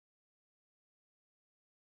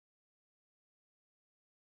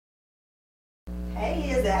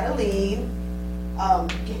Hey, it's Adeline,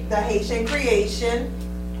 the Haitian Creation.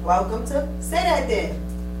 Welcome to Say That Then.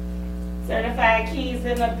 Certified Keys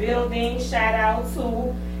in the building. Shout out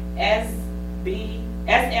to SLB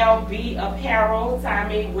Apparel,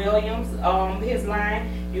 Tommy Williams, his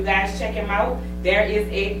line. You guys check him out. There is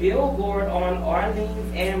a billboard on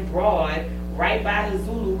Orleans and Broad right by the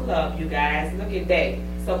Zulu Club, you guys. Look at that.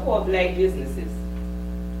 Support black businesses.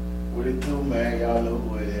 What it do, man? Y'all know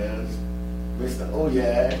who it is. Mr. Oh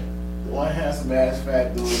yeah, the one handsome ass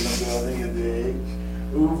fat dude in the building, you dig?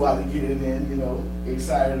 We about to get it in,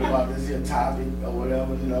 excited about this here topic or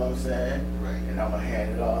whatever, you know what I'm saying? Right. And I'm gonna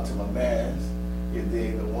hand it all to my mans, you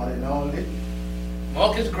dig, the one and only.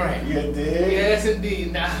 Marcus Grant. You dig? Yes,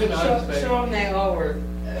 indeed. Now, Show him that over.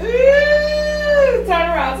 Turn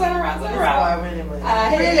around.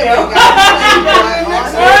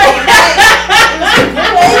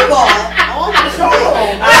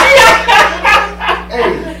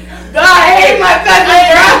 Hey, God, I hate my cousin. I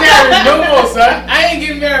ain't getting married no more, son. I ain't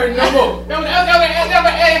getting married no more. They were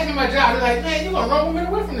asking me my job. They're like, man, you gonna run women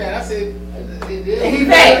away from that? I said, He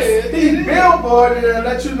billboarded and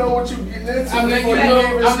let you know what you getting into I'm letting before you know. you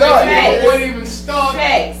even I'm start. letting you know what even started.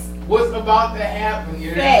 Facts. What's about to happen?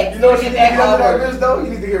 You know? Facts. You know what you Look need at to that do cover. this though? You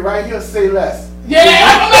need to get right here, say less. Yeah,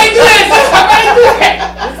 I might do that. I might do that.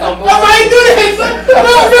 I might do that. Son.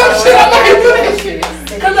 No, real shit. I might do that shit.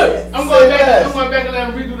 Cause look, I'm going back and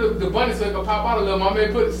let him redo the bunny so it can pop out a little. My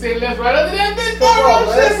man put say less right under that bitch.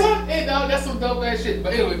 Shit, son. Hey, dog, that's some dope ass shit.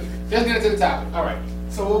 But anyway, let's get into the topic. All right.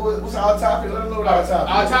 So what's our topic? Let them know what our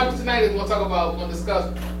topic. Our topic tonight is we're gonna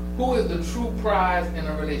discuss who is the true prize in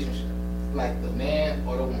a relationship, like the man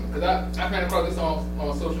or the woman. Cause I ran across this on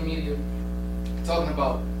social media, talking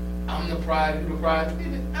about I'm the prize, you the prize.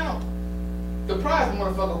 I don't. The prize is the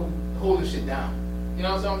motherfucker who holding shit down. You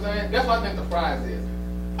know what I'm saying? That's what I think the prize is.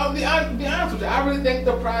 I'll be honest with you. I really think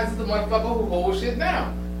the prize is the motherfucker who holds shit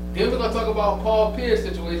down. Then we're gonna talk about Paul Pierce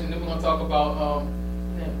situation. Then we're gonna talk about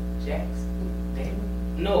Jackson.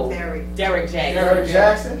 No. Derek Jackson. Derek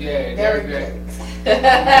Jackson? Yeah, Derek Jackson. We're talking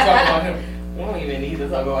about him. We don't even need to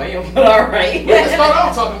talk about him, but alright. Let's start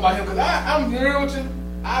off talking about him, because I'm real with you.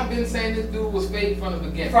 I've been saying this dude was fake from the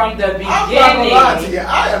beginning. From the beginning. I'm not gonna lie to you.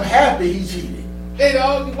 I am happy he cheated. Hey,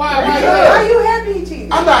 dog, why Why are you happy he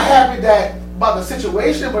cheated? I'm not happy about the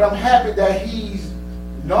situation, but I'm happy that he's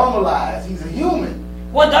normalized. He's a human.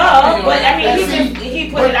 Well, duh, but I And mean, see,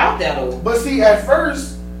 he put it out there though. But see, at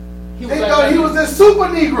first, He they was thought like he was this super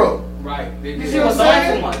Negro. right. They You did. see what I'm doing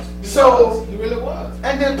saying? too much. So, He really was.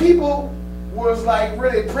 and then people was like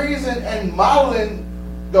really praising and modeling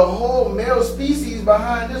the whole male species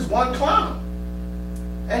behind this one clown.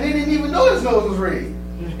 And they didn't even know his nose was red.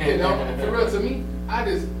 You know, for real, to me, I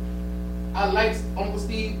like Uncle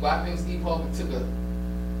Steve, but I think Steve Harvey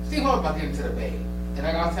about to get into the bag. And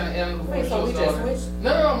like I was telling Ellen before Wait, the so show we started. just switched?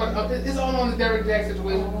 No, it's all on the Derek Jackson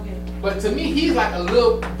situation. Oh, okay. But to me, he's like a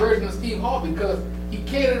little version of Steve Harvey because he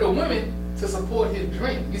catered to women to support his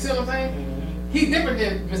dream. You see what I'm saying? He's different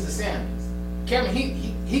than Mr. Sanders. Cameron,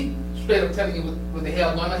 he straight up telling you what the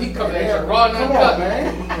hell going on. He coming at you raw and Come uncut. on,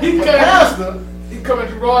 man. He The coming pastor. he coming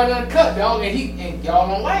at you raw and uncut, dog. And y'all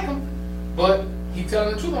don't like him, but he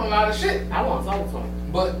telling the truth on a lot of shit. I want to talk to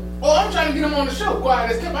him. But I'm trying to get him on the show.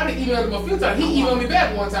 Quiet as kept. I didn't email him a few times. He emailed me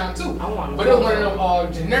back one time too. I want him. But it was one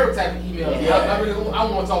of them generic type of emails. Yeah. I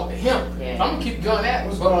want to talk to him. Yeah. So I'm gonna keep going at him.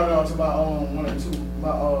 What's But going on to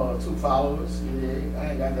my two followers? Yeah, I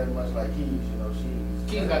ain't got that much like Keys,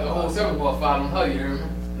 she's Keith got the whole 7-ball following her. You hear me?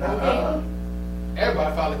 Nah,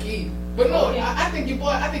 Everybody follow Keith. But no, Okay. I think he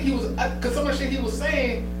was, because some of the shit he was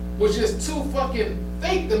saying was just too fucking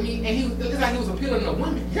fake to me, and it's like he was appealing to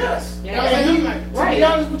women. Yes. You know what I'm saying? I'm like, To be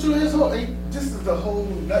honest with you, this is the whole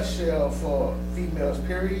nutshell for females,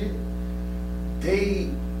 period. They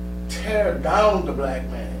tear down the black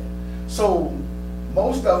man. So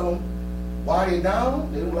most of them, why they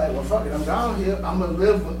down? They were like, well, fuck it, I'm down here. I'm going to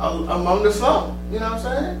live among the slum. You know what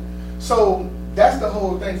I'm saying? So that's the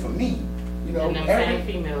whole thing for me. And them same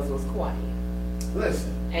females was quiet.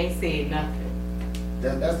 Listen, Ain't said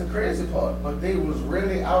nothing. that's the crazy part. But they was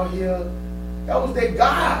really out here. That was their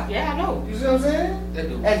God. Yeah, I know. You see what I'm saying? that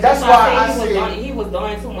dude. And that's So why I said said, he was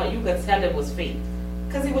doing too much. You could tell it was fake.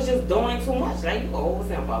 Because he was just doing too much. Like, you can always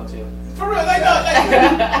say about you. For real,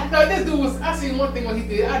 no, this dude was. I seen one thing when he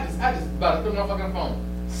did. I just about to put my fucking phone.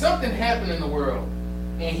 Something happened in the world,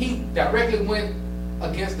 and he directly went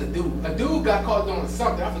against the dude. A dude got caught doing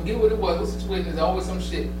something. I forget what it was. What situation? There's always some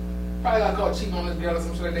shit. Probably got caught cheating on this girl or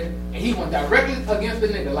some shit like that. And he went directly against the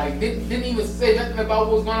nigga. Like didn't even say nothing about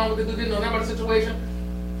what was going on with the dude. Didn't know nothing about the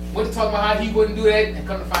situation. Went to talk about how he wouldn't do that, and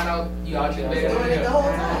come to find out you out here doing it the whole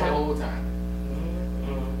time. The whole time.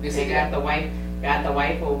 They got the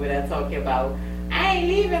wife over there talking about, I ain't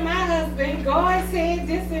leaving my husband. God said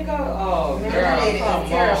this and go. Oh, Man, girl, that lady is come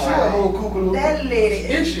She a terrified. whole kookaloo. That lady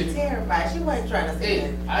Is is she? terrified. She wasn't trying to say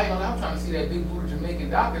Hey, that. I ain't gonna lie, I'm trying to see that big booty Jamaican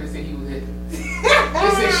doctor that said he was hit. They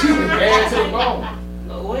said she was bad to the bone.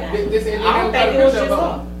 What? They said I don't think it was just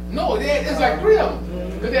her. No, it's like 3 of them.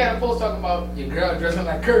 Because they had a post talking about your girl dressing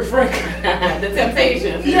like Kurt Franklin. The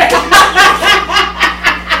Temptations.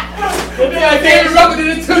 But then like David Ruffin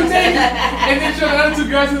did it 2 days. And then showed the other 2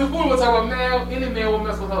 girls in the pool was talking about, man, any man will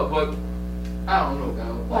mess with her. But I don't know,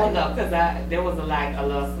 dog. Well, no, because there was a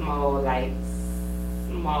little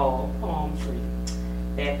small palm tree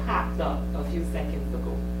that popped up a few seconds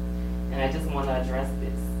ago. And I just want to address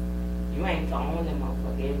this. You ain't the only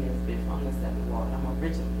motherfucker in this bitch from the 7th Ward. I'm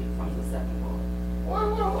originally from the 7th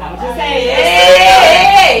Ward. I'm just saying,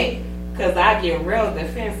 hey! Because I get real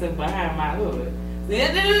defensive behind my hood.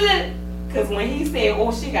 Because when he said,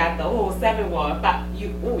 oh, she got the whole 7th Ward,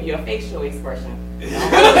 your facial expression.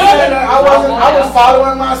 I was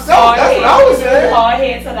following myself. That's what I was saying. Hard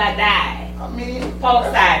head till I die. I mean,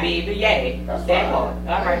 Post side, baby, yeah. That's That fine. part.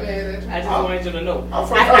 All right. I just wanted you to know. I'm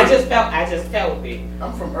from I Earth. just felt it.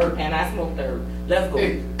 I'm from Earth. And I smoked herb. Let's go.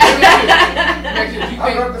 Hey,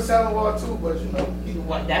 I heard the 7th Ward too, but you know.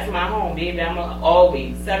 That's my home, baby. I'm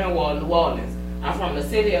always 7th Ward, New Orleans. I'm from the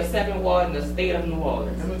city of 7th Ward in the state of New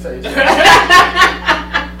Orleans. Let me tell you something.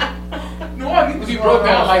 New Orleans be broke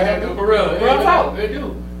down like that, dude, for real. Real talk. They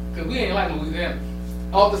do. Because we ain't like Louisiana.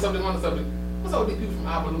 Off the subject, on the subject. What's up with these people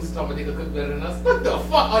from Opelousas talking about they could cook better than us? What the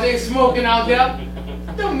fuck are they smoking out there?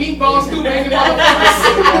 Them meatballs too making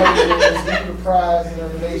motherfuckers. It's the prize in a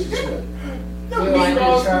relationship. Them Feel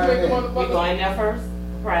meatballs like too you're making trying We motherfuckers. going there first?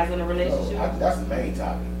 Prize in a relationship? That's the main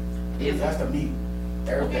topic. Is That's the meat.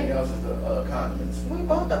 Everything else is the condiments. We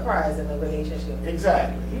both the prize in a relationship.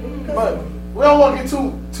 Exactly. But we don't want to get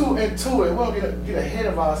too into it. We don't get ahead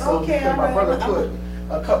of ourselves Okay, because my all right. brother put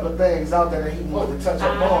a couple of things out there that he wanted to touch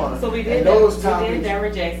up on. So we did and that. those We did topics.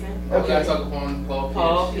 Derrick Jackson. Okay, I talk upon Paul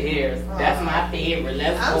Paul Pierce. Pierce. That's my favorite.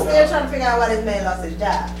 Let's I'm go. still trying to figure out why this man lost his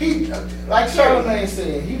job. He, like Charlamagne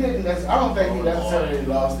said, he didn't. I don't think he necessarily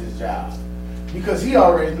lost his job because he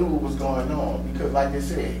already knew what was going on. Because, like they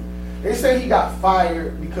say he got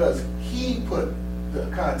fired because he put the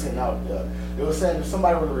content out there. They were saying if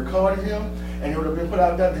somebody would have recorded him and it would have been put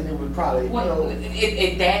out there, then it would probably, Well,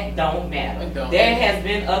 that don't matter. It don't. There has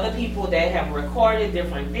been other people that have recorded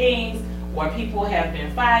different things, where people have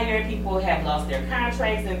been fired, people have lost their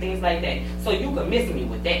contracts and things like that. So you could miss me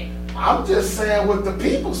with that. I'm just saying what the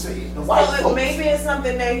people say. The white So folks. maybe it's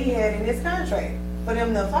something that he had in his contract for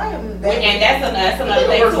them to fire him. And that's another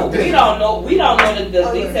thing too. We don't know the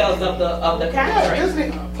details of the Yeah, contract.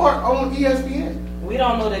 Disney part on ESPN. We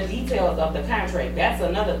don't know the details of the contract. That's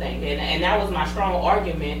another thing. And that was my strong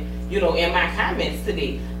argument, in my comments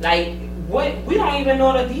today. Like, we don't even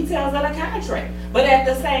know the details of the contract. But at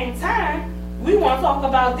the same time, we want to talk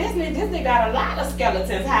about Disney. Disney got a lot of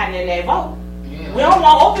skeletons hiding in that vault. Yeah. We don't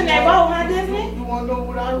want to open that vault, huh, Disney? You want to know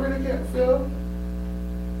what I really get, Phil?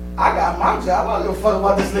 I got my job. I don't give a fuck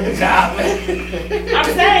about this nigga job, man. I'm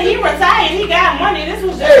saying he retired. He got money. This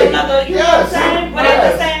was just Hey, another, you know yes, what I'm saying? But at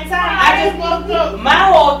the yes. same time,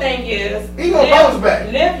 my whole thing is, He gonna bounce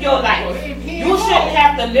back. live your life. You shouldn't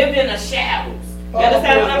have to live in the shadows. You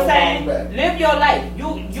understand what I'm saying? Live your life.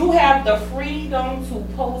 You have the freedom to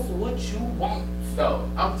post what you want. So,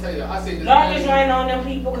 I'm telling you, I said this. As long as you ain't on them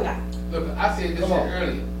people, cause Look, I said this Come shit on.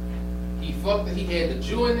 earlier. He had the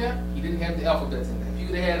Jew in there, he didn't have the alphabets in there. If you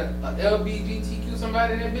would have had a LBGTQ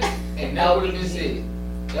somebody in that bitch, and that would have been said.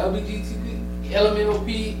 LBGTQ,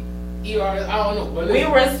 LMNOP, ER, I don't know. But we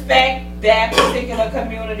listen, respect that particular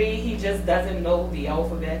community. He just doesn't know the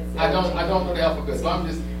alphabet. I don't know the alphabet, so I'm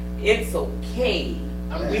just, It's okay.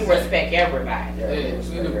 I'm We just respect everybody. Yeah, we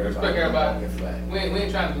respect everybody. We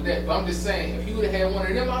ain't trying to do that. But I'm just saying, if you would have had one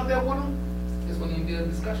of them out there with him, this wouldn't even be a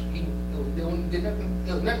discussion. There wouldn't be nothing.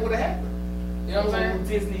 Nothing would have happened. You know what I'm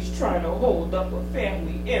saying? Disney's trying to hold up a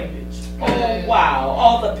family image. Yeah. Oh wow,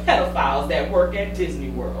 all the pedophiles that work at Disney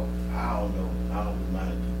World. I don't know. I don't be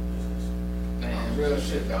minding people business. Man, real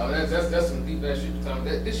shit, dog. That's some deep ass shit you're talking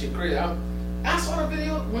about. This shit crazy. I saw the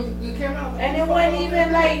video when it came out. And it wasn't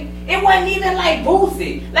even like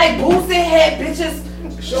Boosie. Like Boosie had bitches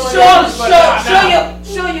show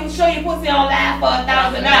your pussy on live for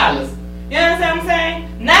 $1,000. You understand what I'm saying?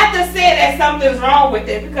 Not to say that something's wrong with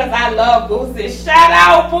it, because I love Boosie. Shout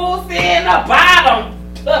out Boosie in the bottom.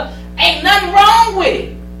 Ain't nothing wrong with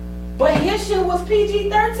it. But his shit was But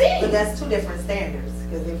PG-13. that's two different standards.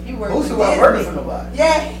 Because if you work Boosie for wasn't working Disney, for nobody.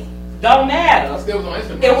 yeah, Don't matter. Still was on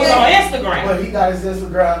Instagram. It was on Instagram. But he got his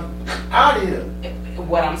Instagram out of here.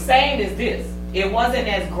 what I'm saying is this: it wasn't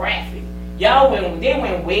as graphic. They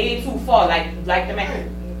went way too far. Like the man.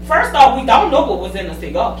 First off, we don't know what was in the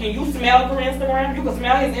cigar. Can you smell through Instagram? You can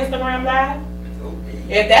smell his Instagram live.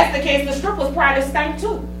 If that's the case, the strippers probably stank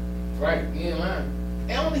too. Right, he ain't lying.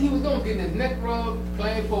 And only he was doing getting his neck rubbed,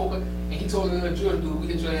 playing poker, and he told the little Jewish dude, "We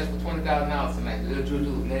hit your ass for $20,000 tonight." The little Jewish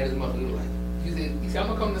dude mad as mother. He was like, he said, "I'm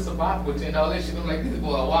gonna come to survive with you and all that shit." I'm like, "This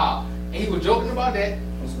boy, wow." And he was joking about that.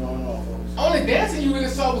 What's going on, folks? Only dancing you really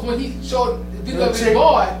saw was when he showed the video of his chick.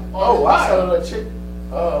 boy. Oh, I saw the chick.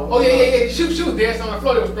 Oh yeah. She was dancing on the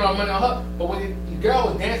floor. They was throwing money on her. But when the girl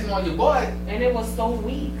was dancing on your boy, And it was so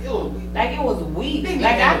weak. it was weak. Like it was weak. They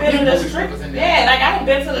Like need I've been to big the booty strip. strippers in there. Yeah, like I've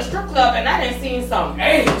been to the strip club and I done seen some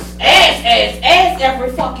Ass. ass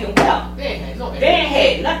every fucking well. They ain't had no ass. They ain't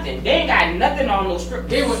had nothing. They ain't got nothing on those strip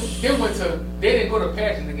They clubs. they didn't go to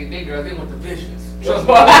Passion to get their girls. They went to Vicious. Trust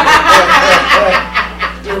me.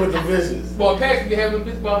 They with the visions. Boy, Passion be having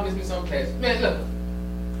bitch ball, miss me some Passion. Man, look,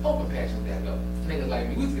 open Passion back up. Niggas like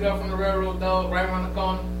me, we used to get out from the railroad, dog, right around the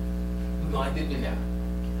corner. We gonna dip in now.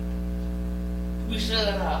 We shut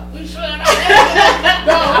up. We shut up.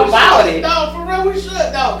 Dog, About it. Dog, for real, we should,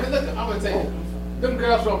 dog. Cause look, I'm gonna tell you, them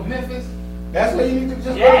girls from Memphis, That's where you need to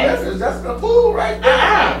just Yes. go to Memphis. That's the pool right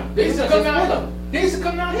there. they used to Just come pull down here. them. They used to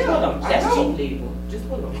come down here. Pull them. I That's know. cheap labor. Just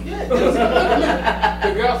pull them. Yeah, they used to come down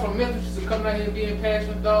here. The girls from Memphis used to come down here and be in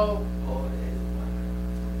Passion, dog. Oh, that is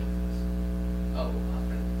my oh, my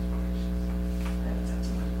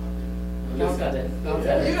Don't tell it. Don't Yeah.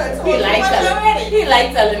 tell You it. done told He too like much telling. already. He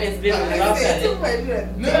like telling his business. Don't I tell said too it. much.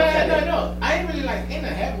 You done No. I ain't really like in a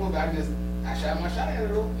happy with it. I shot my shot at her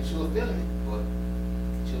though, and she was feeling it, but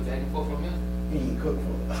she was acting for me. He ain't cook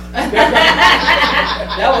for her.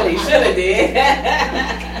 That's what he should have did.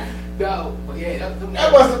 No, but yeah,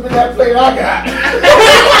 That must have been that plate I got.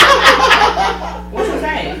 What you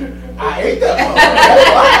saying? I ate that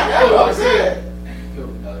motherfucker. That's why I said. No,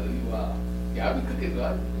 you yeah, I be cooking. I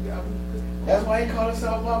be cooking. That's why he called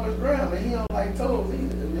himself Mama's Graham, and he don't like toes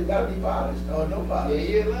either. It gotta be polished or no polish.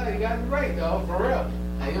 Yeah, like, you got me right, dog, for real.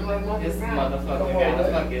 I am like Mama This Brown. motherfucker Come on, got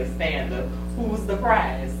a man. fucking stand-up. Who's the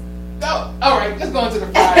prize? No, all right, let's go into the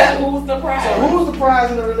prize. Who's the prize? So who's the prize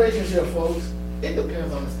in the relationship, folks? It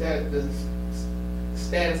depends on the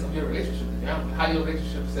status of your relationship. To be honest, how your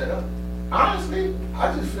relationship is set up. Honestly,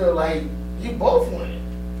 I just feel like you both win.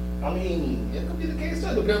 I mean, It could be the case too.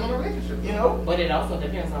 It depends on the relationship. you know. But it also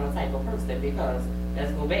depends on the type of person, because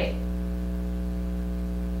let's go back.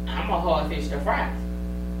 I'm a hard fish to fry.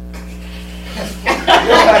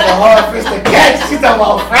 You're like a hard fish to catch. She's talking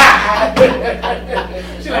about fried.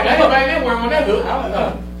 She like, I ain't buying that worm on that hook. I'm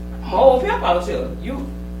a whole pimp out here. You,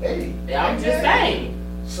 Hey, I'm just saying.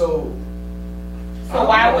 so So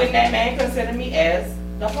why wouldn't that man consider me as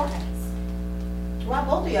the prize? Why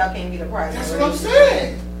both of y'all can't be the prize? that's what I'm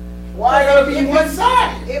saying. Why gotta be one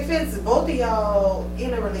sided? If it's both of y'all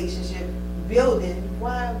in a relationship building,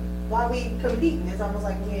 why we competing? It's almost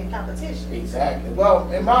like we in competition. Exactly. Well,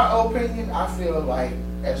 in my opinion, I feel like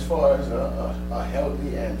as far as a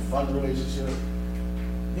healthy and fun relationship,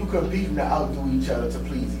 you competing to outdo each other to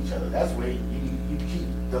please each other. That's where you keep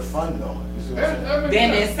the fun going. You see what I'm saying?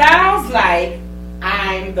 Then it sounds like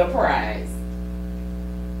I'm the prize.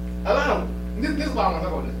 A lot of this is why I want to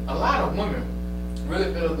talk about this. A lot of women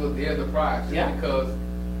really feel as though they're the prize just Yeah. because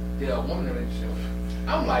they're a woman in a relationship.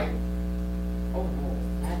 I'm like, Oh,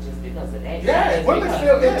 not just because of that. Yeah, Just women because-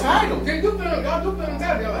 feel entitled. y'all do feel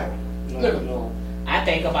entitled. They're like, look, No. I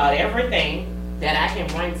think about everything that I can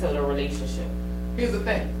bring to the relationship. here's the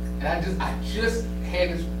thing, and I just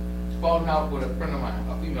had this falling out with a friend of mine,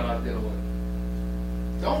 a female I was dealing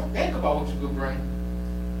with. Don't think about what you could bring.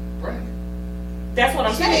 Bring it. That's what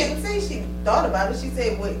I'm She saying. didn't say she thought about it. She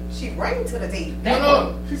said what she bring to the table.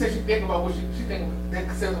 No. She said she thinking about what she thinking that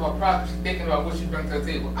concerns about profit. She's thinking about what she brings to the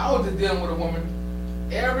table. I was just dealing with a woman.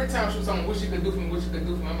 Every time she was telling me what she could do for me, what she could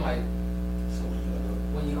do for me, I'm like, So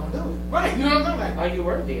when you gonna do it? Right? You know what I'm saying? Like, Are you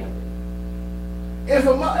worthy of it? if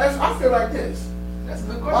I feel like this, that's a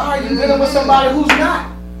good question. why are you dealing with somebody who's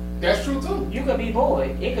not? That's true too. You could be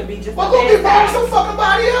bored. It could be just Well, a go get bad married to some fucking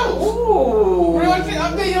body else. Ooh. Real shit.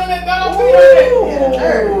 I'm being on that dog. I'm being on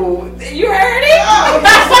that. Ooh. You heard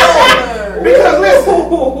it? Because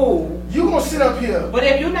listen, you gonna sit up here. But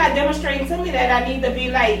if you're not demonstrating to me that I need to be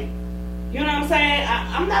like, you know what I'm saying?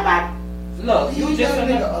 I'm not about. Look, you Leave just. that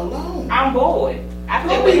nigga alone. I'm bored. I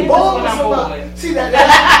play Don't with be him bored when with I'm somebody. bored. See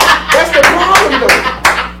that's the problem though.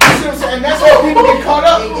 You see what I'm saying? And that's why people get caught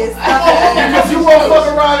up. It gets stuck in Because you won't fuck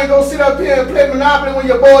around and go sit up here and play Monopoly when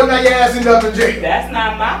you're bored, now your ass end up in jail. That's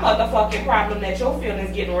not my motherfucking problem that your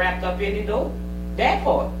feelings getting wrapped up in it though. That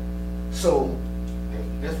part. So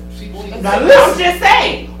That's she. Now I'm listen. just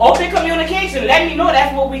saying, open communication. Let me know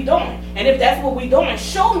that's what we doing, and if that's what we doing,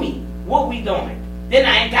 show me what we doing. Then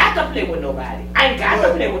I ain't got to play with nobody. I ain't got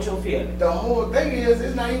to play with your feelings. The whole thing is,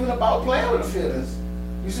 it's not even about playing with the feelings.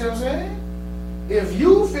 You see what I'm saying? If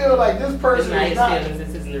you feel like this It's person not is his not, feelings,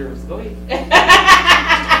 it's his nerves. Go ahead.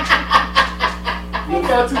 You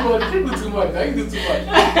got too much. You do too much. Now you do too much.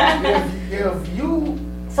 if you,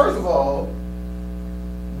 first of all,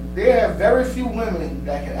 there are very few women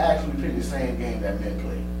that can actually play the same game that men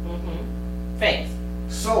play. Mm-hmm. Facts.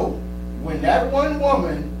 So, when that one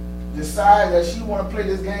woman decides that she want to play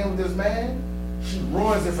this game with this man, she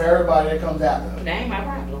ruins it for everybody that comes after her. That ain't my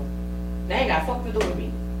problem. They ain't got fuck to do with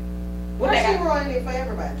me. What Why they she got? ruining it for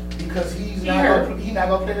everybody? Because he's He not hurt. gonna, he not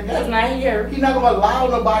gonna play the Cause game. now he hurt. He's not gonna allow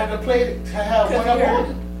nobody to play to have Cause one he up on hurt.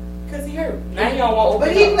 him. Cause he hurt. Now he don't want to But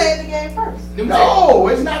open he up. played the game first. Let me tell you. No,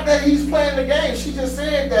 it's not that he's playing the game. She just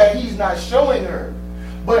said that he's not showing her.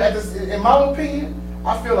 But at this, in my opinion,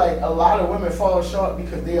 I feel like a lot of women fall short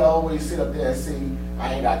because they always sit up there and say,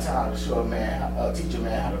 I ain't got time to show a man, teach a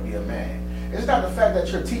man how to be a man. It's not the fact that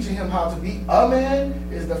you're teaching him how to be a man,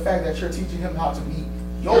 it's the fact that you're teaching him how to be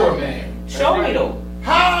your man. Show me though.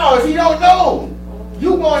 How? If he don't know?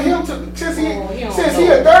 You want him to, since he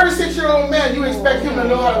a 36-year-old man, you expect him to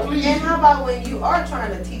know how to please And you. how about when you are trying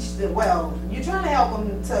to teach you're trying to help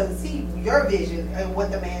them to see your vision and what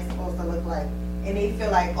the man's supposed to look like, and they feel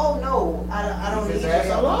like, oh no, I don't Leave need his ass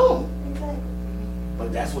you. alone. Exactly.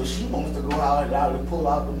 But that's what she wants to go out and loud and pull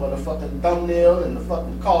out the motherfucking thumbnail and the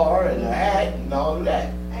fucking car and the hat and all of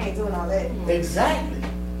that. I ain't doing all that. Exactly.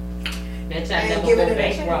 That child And never give go it a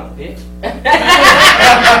bankrupt, bitch.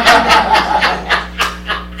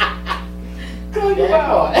 Come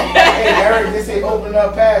on. Hey, Eric, they say open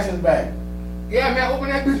up passion back. Yeah, man, open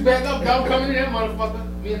that bitch back up. Don't come in that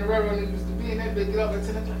motherfucker. Me and the Reverend used to be in that bitch. Get up and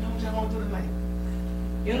tell that, no, what y'all want to do tonight?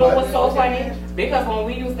 You know what's so funny? Because when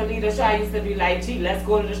we used to leave the show, I used to be like, gee, let's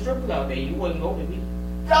go to the strip club. And you wouldn't go with me.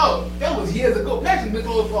 Yo, that was years ago. Passion been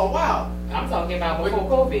closed for a while. I'm talking about before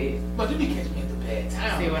COVID. But you be catching me at the bad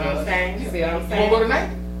time. See what I'm saying? See what I'm You saying? wanna go tonight?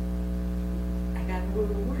 I got to go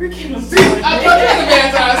to work in the See, I told you at the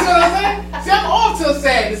bad time. See what I'm saying? See, I'm off till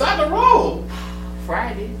Saturday, so I can roll.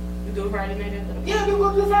 Friday. You do Friday night after the Yeah, we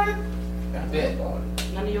go do Friday. That's Bet.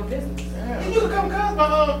 None of your business. And you can come, cuz,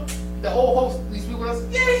 but the old host used to be with us.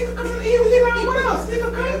 Yeah, he can come. He around with us. He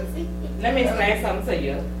can come. Let me explain something to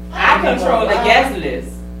you. I control the guest list.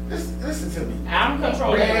 Listen to me. I'm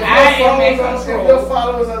controlling. If I am in your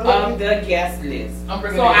followers are control looking, of the guest list. I'm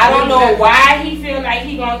bringing So that I don't know guest list. why he feel like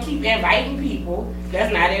he gonna keep inviting people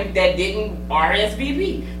that's not in, that didn't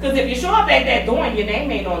RSVP. Because if you show up at that door and your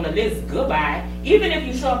name ain't on the list, goodbye. Even if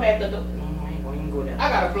you show up at the door, no, I ain't gonna even go there. I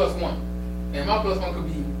got a +1, and my +1 could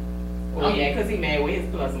be. Oh yeah, because he mad with his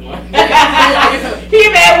 +1. Yeah. He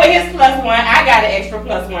mad with his +1. I got an extra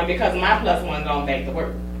 +1 because my +1 going back to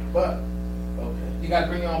work. but okay. You gotta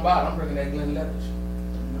bring your own bottle. I'm bringing that Glen Letters.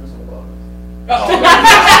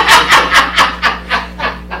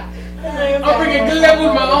 I'm bringing Glen Letters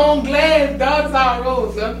with my own glass. Dogs out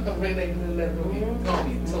road, son. I'm bringing that Glen Letters with me. It's gonna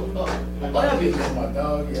be so up. Oh, that'll be a good My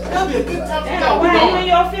dog, yeah. That'll be a good time. Damn, why you in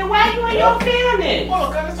your feel? Why you in your feelings?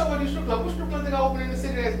 Hold on, let's talk about these strip clubs. What strip clubs they got open in the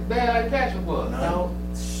city that's bad like Passion was? No.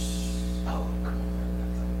 Oh, come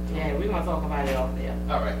on. Yeah, we gonna talk about it off there.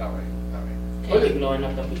 All right. Can't be blowing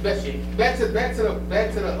up the people shit. Back to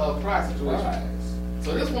the prize situation.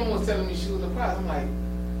 So this woman was telling me she was a prize. I'm like,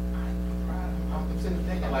 I'm sitting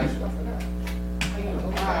there thinking like, I forgot. I ain't a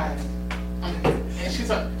prize. And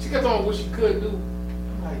she kept on what she could do.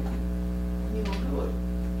 I'm like, when you gonna do it?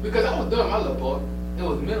 Because I was doing my little part. It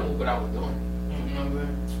was minimal, but I was doing it. You know what I'm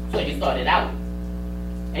saying? So you started out.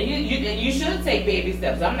 And you should take baby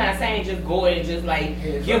steps. I'm not saying just go and just like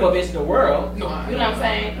Yeah, give a bitch the world. No, You know what I'm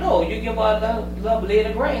saying? No, you give her a little blade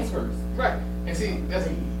of grass first. Right. And see, that's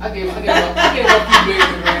I gave her a few blades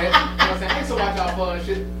of grass. You know what I'm saying? I ain't so much out for and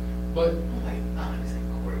shit. But I'm like, nah, this ain't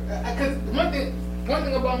gonna work. Cause one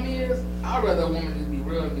thing about me is I'd rather a woman just be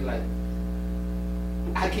real and be like,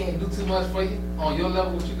 I can't do too much for you on your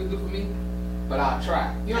level what you can do for me, but I'll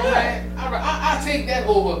try. You know what I'm saying? I'll take that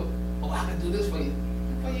over, oh, I can do this for you.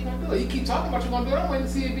 What you gonna do? You keep talking about you gonna do it, I'm waiting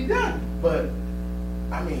to see it be done. But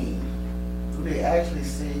I mean, do they actually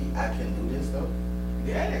say I can do this though?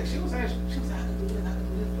 Yeah, she was saying, I can do this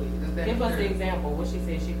for you. This, that, Give and us the the third. example. What she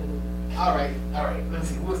said she could do. All right. Let's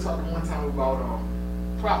see. We was talking one time about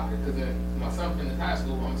property because my son finished high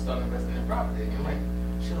school. I'm starting investing in property, and like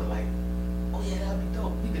she was like, "Oh yeah, that'd be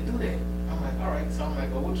dope. We could do that." I'm like, "All right." So I'm like,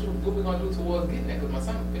 "Well, what we gonna do towards getting that?" Because my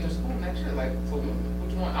son finished school next year. Like, so what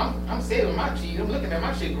you want? I'm saving my cheese. I'm looking at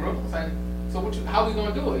my shit grow. It's like, So how we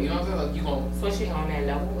gonna do it? You know what I'm saying? Like you gonna? So she on that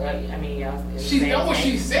level? I mean, y'all. She that what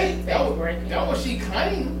she said. That what she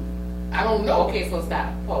claimed. I don't know. Okay, so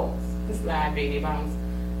stop. Pause. Slide, baby bounce.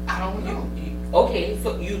 I don't know. Okay,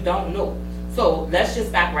 so you don't know. So let's just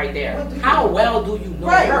stop right there. What do you How know? well do you know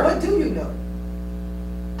Right, her? what do you know?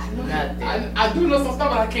 Nothing. I do know some stuff,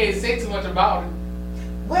 but I can't say too much about it.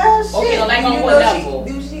 Well, shit. Okay, like do on you what know level?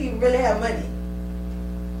 Do she really have money?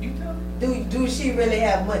 You tell me. Do she really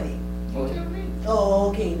have money? You tell me. Oh,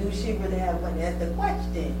 okay. Do she really have money? That's the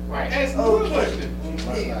question. Right. Ask me a Okay.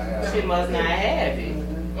 question. She must not have it.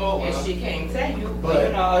 Oh, And she can't tell you, But-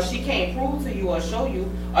 you know, or she can't prove to you or show you,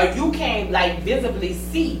 or you can't like visibly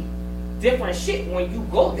see different shit when you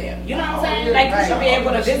go there. You know what I'm saying? Like you should be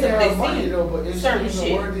able to visibly see certain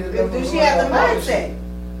shit. Do she have the mindset?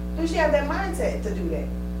 Do she have that mindset to do that?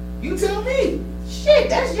 you tell me. Shit,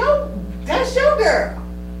 that's your girl.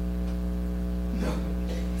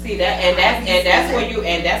 See that, and that's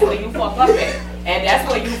where you fuck up at, and that's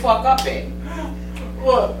where you fuck up at,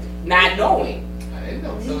 What? not knowing. I didn't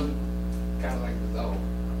know. So kind of like dissolve.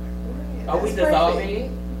 Are we That's dissolving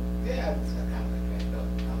perfect. it? Yeah, I kind of like that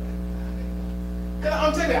though. Cause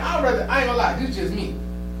I'm telling you, I ain't gonna lie, this is just me.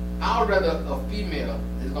 I'd rather a female,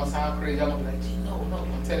 it's gonna sound crazy, I'm gonna be like, gee, no,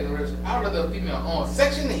 I'm telling you the real shit. I'd rather a female on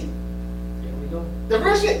Section 8. Here we go. The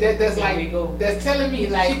real shit that's Here we like, go. that's telling me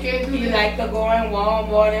Like she can't do he that. like to go in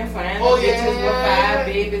Walmart and find Oh, the bitches with yeah. 5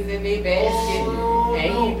 babies in their basket, Oh,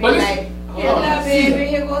 and he be but like, listen, here, hold on. little baby,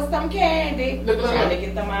 here goes some candy, Look, trying to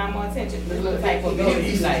get the mom more attention. Look Look, the type of You know, bitch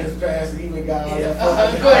he East like. just passed, and even got all that Go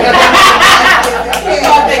fucking- ahead. He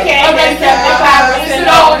thought the candy It's 75% it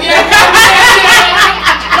all, off. yeah.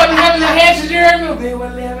 But you having a hand to your milk, they will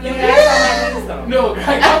live. You got somebody to do something. No,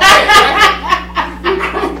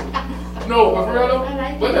 no, but for real though, I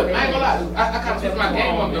like but look, it. I ain't gonna lie, I kind of switch my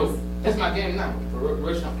game up though. That's my game now. For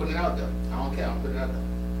real, I'm putting it out there. I don't care, I'm putting it out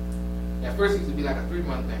there. At first it used to be like a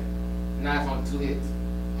 3-month thing. Now it's only 2 hits.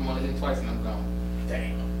 I'm only hitting twice and I'm gone.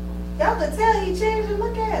 Damn. Y'all can tell he changed and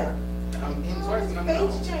look at him. I'm hitting twice and I'm His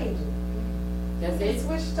gone. face changing. That's He it.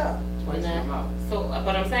 switched up. Twice and I'm out. So,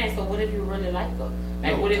 but I'm saying, so what if you really like her?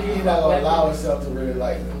 Like, what if you He's not gonna allow himself to really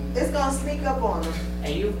like them. It's gonna sneak up on him.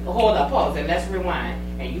 and you hold up, pause, and let's rewind.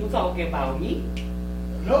 And you talking about me?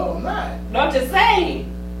 No, I'm not. No, I'm just saying.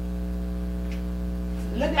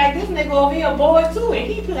 Look like this nigga over here bored too, and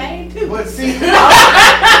he playing too. But see,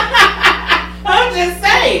 I'm just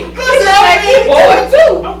saying. He look like he bored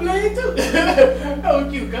too. I'm playing too. Oh,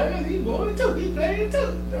 cute guys, he bored too. He playing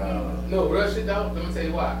too. No, real shit though, let me tell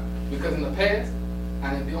you why. Because in the past,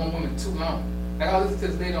 I didn't be on women too long. Like I listen to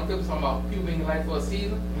this lady on film talking about people being in your life for a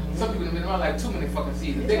season. Some people have been in my life too many fucking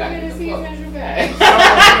seasons. They gotta get the fuck. you got.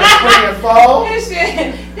 spring and fall.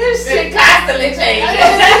 This shit constantly changing.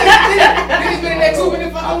 They've been in there too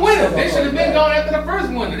many fucking winters. They should have been gone after the first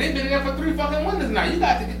winter. They've been in there for 3 fucking winters now. You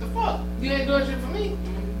got to get the fuck. You ain't doing shit for me.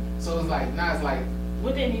 So it's like, now it's like,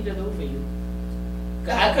 What they need to do for you?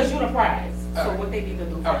 Cause you the prize. So Alright. what they need to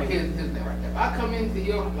do for alright, you? here's the thing right there. If I come into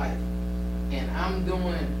your life and I'm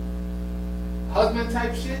doing husband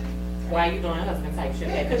type shit, Why you doing husband type shit?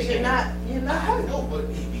 Yeah, at the because you're beginning? not I hurt. know, but it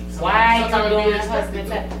be Why sometimes you it be doing expected, husband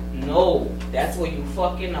though. type? No, that's where you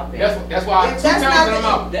fucking up at. That's why If 2 that's times not and I'm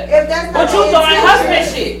out. the, if that's not But the you doing intention-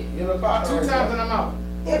 husband shit. You know, partner 2 right times there. and I'm out.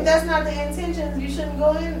 If that's not the intention, you shouldn't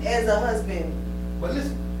go in as a husband. But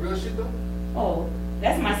listen, real shit though. Oh,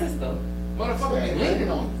 that's my sister. Motherfucker be leaning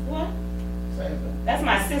on you. What? Same thing. That's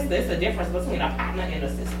my sister. It's a difference between a partner and a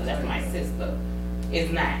sister. That's my sister.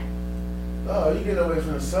 It's not. Oh, you get away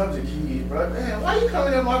from the subject, kid, bro. Man, why you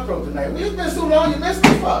coming in my throat tonight? We've been so long, you missed me,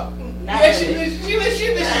 fuck. Not Yeah, really. she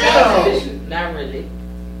Yeah. Not really.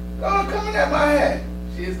 Oh, coming at my head.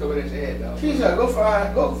 She is coming at your head, dog. Keisha,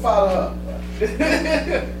 go follow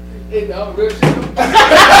her. Hey, dog, real shit. You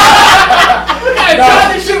gotta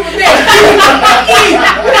try this shit with that.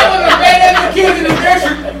 That was a badass kid in the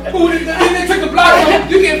nursery who they took the block from.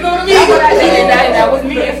 You can't blow to me. That's what I did. That was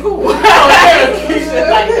me in school. Shit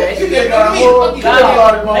like that. She They did got a me. whole Fuck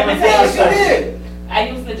kindergarten Let me moment tell you, flashback. She did. I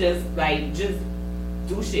used to just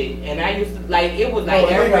do shit, and I used to like it was like No,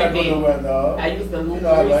 they gotta every go day. nowhere, dog. I used to lose You know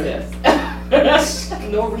I like recess.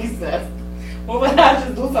 No recess. What would I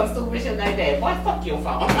just do some stupid shit like that? Boy, fuck your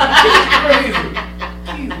phone.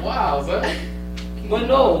 Crazy. He's wild, son. But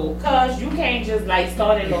no, cause you can't just like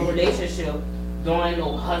start in no relationship doing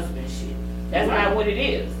no husband shit. That's not what it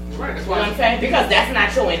is. Right, that's You know what I'm why. saying? Because that's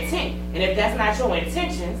not your intent. And if that's not your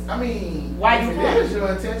intentions, I mean, Why if you it come? is your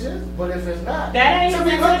intentions, but if it's not, that ain't so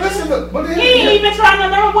his look, intentions. listen, look, but He ain't even trying to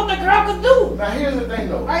learn what the girl could do. now here's the thing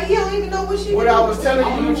though. Right? You don't even know what she What do. I was telling I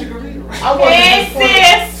don't know you, if you can read it right. I wasn't Hey, just pointing-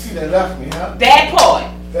 sis. She done left me, huh? That part.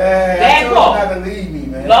 Dang, That I told part.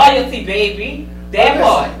 loyalty, baby. That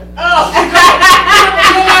part. Oh,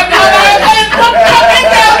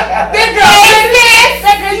 that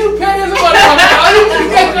girl, you petty as a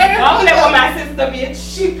motherfucker. Don't play with my sister, bitch.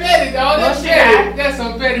 She petty, dog. No, That's she petty. not. That's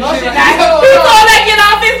some petty No, shit. she not. You told her get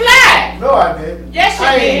off his line. No, I didn't. Yes, you I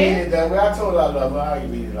ain't did. mean it that way. I told her I love her. I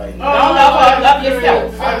ain't mean it like that. Don't love her, love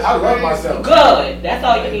yourself. I love myself. Good. That's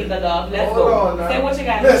all you need to love. Let's Hold go. on now. Say what you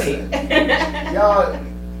got to Listen. say. Y'all,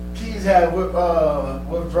 Keys had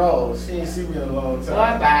withdrawals. She ain't seen me in a long Boy,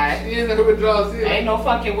 time. bye. She is a withdrawal too. Ain't no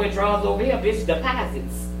fucking withdrawals over here, bitch.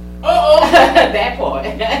 Deposits. Uh-oh. That part.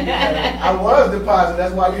 I was deposited.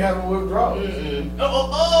 That's why you having withdrawals. Mm-mm.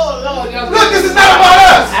 Oh, Lord. y'all- Look, this is not about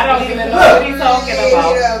us. I don't even know what he's talking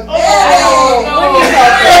about.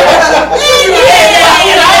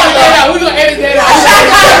 We're gonna edit that out.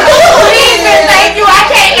 Please and thank you. I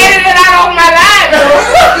can't edit it out of my life.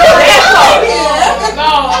 No.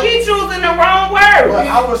 He choosing the wrong word. But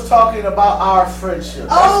I was talking about our friendship.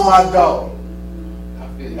 That's Oh. my dog. I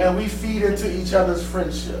feel you. And we feed into each other's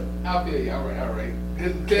friendship. I feel you. All right.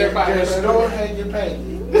 Clarify There's that. no hanky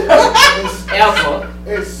panky. It's, Ever.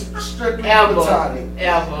 it's strictly Ever. platonic.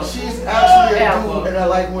 Ever. She's actually a Ever. dude and I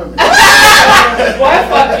like women. Boy,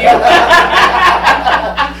 fuck you.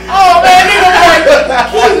 Oh, man, nigga,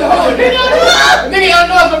 nigga, y'all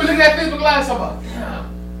know I'm gonna be looking at Facebook Live somebody.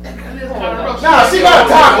 Nah, she got a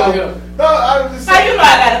taco. No, I was just How saying. you know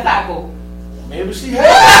I got a taco? Maybe she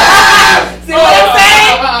has. See what I'm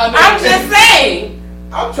saying? I'm just saying.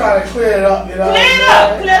 I'm trying to clear it up, you know. Clear it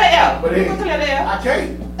up. Clear the air. But You it- can clear the air. I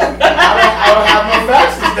can't. I don't have no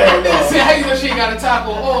facts to stand Nigga say, on. how you know she ain't got a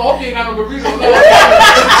taco? Oh, I hope you ain't got no burrito.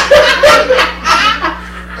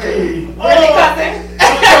 Hey. Really, cousin? I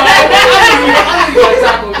think you got a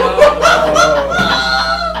taco, dog.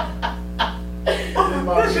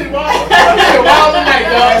 This shit wild tonight,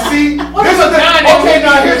 And dog. see, this is okay.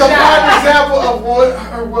 Now here's a prime example of what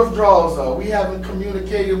her withdrawals are. We haven't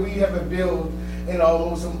communicated. We haven't built in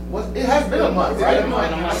almost it has been a month, right? It's been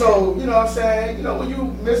a month. So you know what I'm saying. You know when you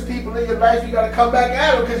miss people in your life, you got to come back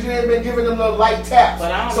at them because you ain't been giving them little light taps.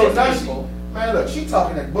 But I don't so miss now people. man, look, she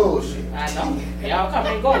talking that bullshit. I know. Y'all come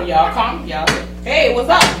and go. Y'all come. Y'all. Hey, what's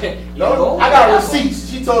up? You No, go, I got whatever. receipts.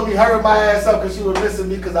 She told me hurry my ass up because she was missing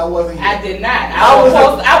me because I wasn't here. I did not. I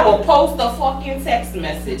I will post a fucking text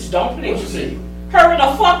message. Don't play What with you me. say? Hurry the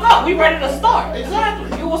fuck up. We ready to start.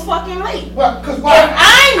 Exactly. You was fucking late. Well, because If why?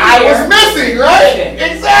 I'm I here, was missing, right?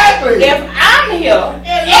 Listen. Exactly. if I'm here,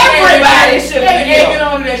 everybody should be Get here.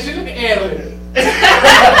 on that shit. Look at Ellen.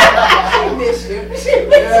 She missed you.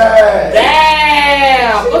 Yeah.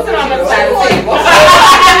 Damn. Put it on the side of the table.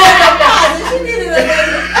 She needed a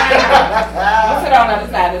Put it on the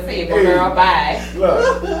other side of the table, girl. Bye.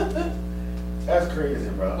 Look, that's crazy,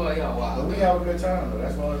 bro. Boy, y'all But wild. we have a good time, though.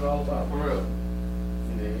 That's what it's all about. For real.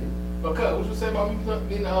 Yeah. But cut, what you say about me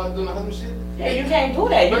being doing the husband shit? Yeah, you can't do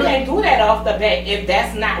that. You can't do that off the bat if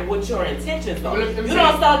that's not what your intentions are. Let me You see.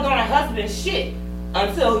 don't start doing husband shit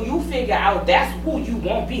until you figure out that's who you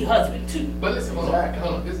won't be husband to. But listen, hold Exactly.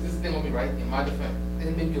 on. This thing gonna be right in my defense.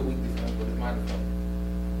 It may be a weak defense, but it's my defense.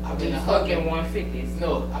 I've been a These fucking husband. 150s.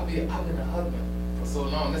 No, I've been a husband for so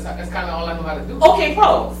long. That's kind of all I know how to do. Okay,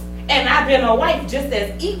 pros. And I've been a wife just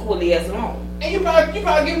as equally as long. And you probably give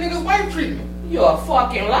niggas wife treatment. You're a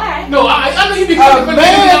fucking lie. No, I know you be A calling for man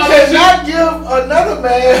niggas all that shit. cannot give another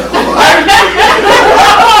man.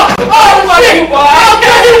 Oh, fuck you, boy. I'm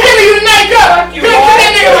killing you tonight, cut. Fuck you, Get boy.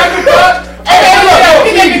 that nigga right the fuck. Hey, Hey, look,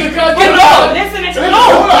 get that nigga cut. But no, listen to no,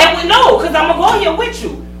 hold on. and we know, cause I'm gonna go here with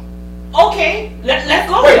you. Okay, let's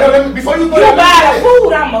go. Wait, here. no, before you go You there, buy let the me say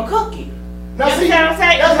food, I'm a cookie. Now, You see, understand what I'm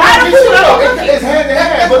saying? that's Buy how the it food, should I'm go. a cookie. It's hand in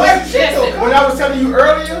hand. But Listen. when I was telling you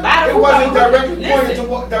earlier, Buy the it food, wasn't I'm a directly cookie. pointed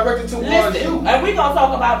Listen. directed towards Listen, you. and we gonna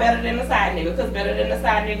talk about better than the side nigga, cause better than the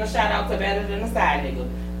side nigga, shout out to better than the side nigga.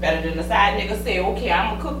 Better than the side nigga say, okay,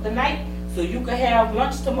 I'm gonna cook tonight, so you can have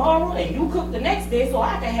lunch tomorrow, and you cook the next day, so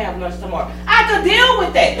I can have lunch tomorrow. I could deal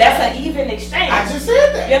with that. That's an even exchange. I just said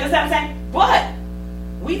You that. understand what I'm saying?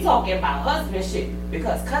 But we talking about husband shit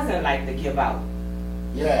because cousin like to give out.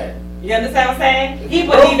 Yeah. You understand what I'm saying? He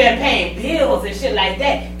Bro. believe in paying bills and shit like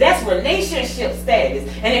that. That's relationship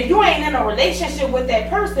status. And if you ain't in a relationship with that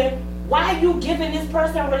person, why you giving this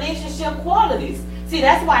person relationship qualities? See,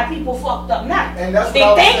 that's why people fucked up now. And that's They what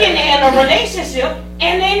I was thinking saying. they're in a relationship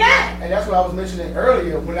and they not. And that's what I was mentioning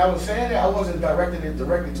earlier. When I was saying that, I wasn't directing it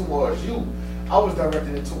directly towards you. I was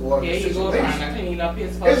directing it towards Yeah, the he goes around situation. to clean up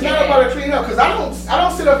his fucking It's not ass. about a clean up because I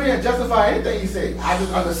don't sit up here and justify anything you say. I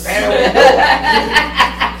just understand what you're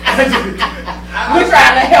doing. We're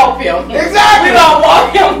trying to help him. Exactly. We don't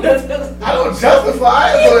want him to. I don't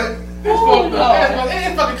justify it, but That's fucked up.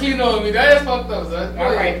 It's fucking clean on me. That's fucked up, son.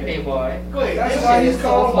 All right, Playboy. Go ahead. That's why he's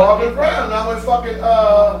called Marvin Brown. Now when fucking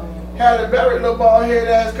Halle Berry little bald head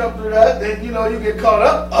ass come through that, then you know you get caught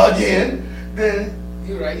up again. Then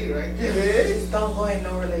You're right. yeah. Just don't go in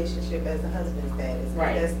no relationship as a husband status.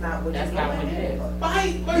 Right. That's not what That's you're not going what it in is. for. Why?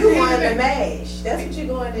 You going to mash. That's what you're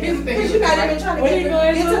going to Here's the do. thing, Because you're not right? even trying to What get are you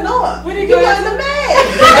going to to? know her. What are you You're going going to? to mash.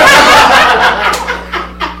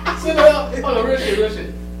 So now, hold on, real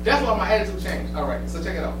shit. That's why my attitude changed. All right, so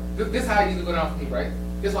check it out. This how it used to go down for me, right?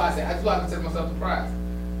 This why I say, that's why I consider myself surprised.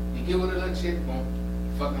 You get with a little chick, boom,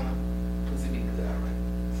 fucking her, pussy be good, all right.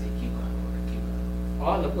 Say, keep going.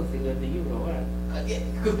 All the pussy good to you, though, right? Yeah,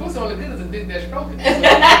 because pussy only good is a dick that's stroking. You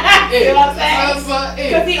know what I'm saying?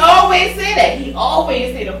 Because Hey. he always say that. He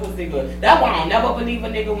always say the pussy good. That's why I don't never believe a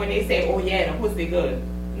nigga when they say, oh yeah, the pussy good.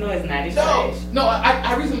 No, it's not. It's trash. No,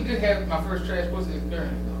 I recently did have my first trash pussy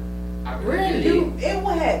experience, though. I Really? did. And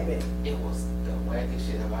what happened? It was the wackest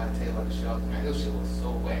shit I've ever tell you about the show. Man, this shit was so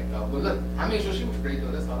whack, though. But look, I made sure she was straight,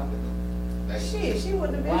 though. That's all I could do. Like, She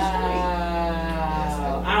wouldn't have been straight.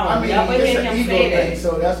 Wow. I I mean, don't never it's hear an him ego say thing, that. so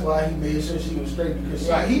that's why he made sure she was straight because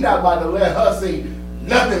Right. he not about to let her say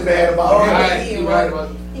nothing bad about him. Right, He you didn't right want-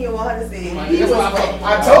 about He didn't want her to say Right, he that's was why I wet. fuck- I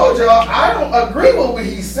told y'all I don't agree with what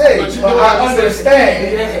he said, But you but know what I I'm understand.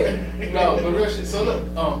 Yeah. No, but real shit. So look,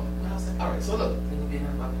 all right. So look,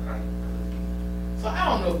 so I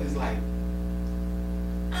don't know if it's like,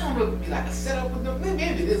 I don't know if it'd be like a setup with them. Maybe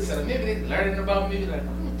it is a setup. Maybe they learning about me. Like,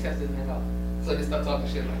 I'm gonna test this nigga out. So they start talking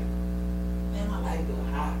shit like, man, my life go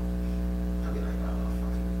high. I'll be like, oh,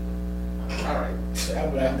 fuck it. All right.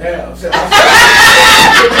 I'm like, damn. Shit, I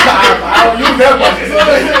don't use that much.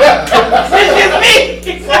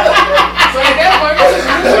 So at that point,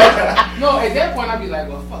 no, at that point I'd be like,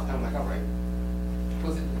 well, fuck. I'm like, all right.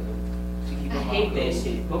 Pussy, she keep I her hate mouth that closed.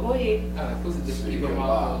 shit. But go ahead. I like pussy just keep her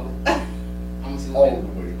Wow. mouth closed. I'm gonna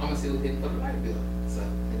see what's hitting for the light bill. So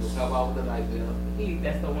nigga come out with the light bill.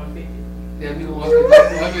 That's the 150. Yeah, we the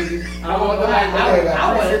 150. I want the light bill. I got I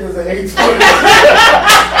 3 fingers and 820.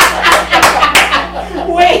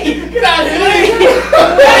 Wait. Get out of here.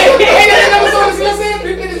 Hey, that never saw this. You know what I'm saying?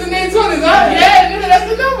 3 fingers and 820s, huh? Yeah, nigga, that's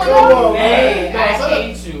the number. Come on, Man, No, I so look.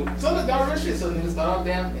 hate you. So look, that real shit. So niggas start off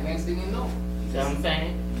down, and next thing you know, You know what I'm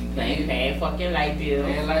saying? Paying fucking light bill.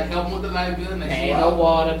 man, like help with the light bill. Next Paying you the out.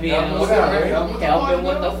 water Help bill. with the rent, help with the water Helping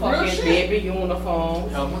with the bill. Real fucking shit. baby uniform.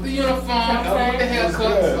 Help with the uniform, Something. help with the That's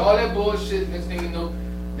haircuts, good. all that bullshit. Next thing you know,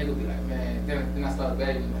 nigga be like, man. Then I start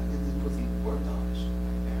begging, like, is this pussy worth all this shit?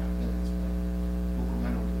 Like, damn, niggas, who can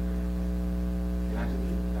run over the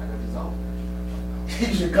I got dissolved.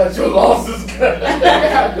 You should cut your losses. I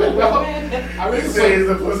really He say, says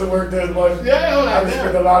the pussy worth that much. yeah, I'm I like, just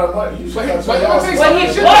spend damn. a lot of money. You should But- cut but your let me losses. say But he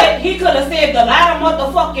Shit. would. He could have saved a lot of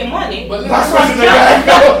motherfucking money. But By listen, switching the guy.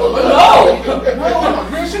 no,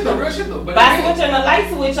 real shit though. But By it- switching the light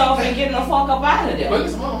switch off and getting the fuck up out of But there.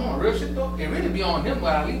 listen, hold on, real shit though. It really be on them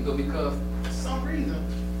why I leave though, because for some reason,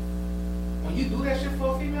 when you do that shit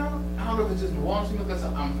for a female, I don't know if it's just New Orleans female, because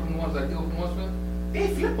I'm from New Orleans, I deal with New Orleans female, they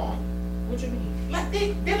flip on you. What you mean? Like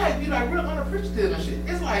they like be like real unappreciative and shit.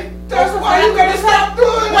 It's like That's why you gotta stop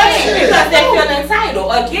doing that Wait, shit. because they feel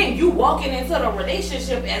entitled. Again, you walking into the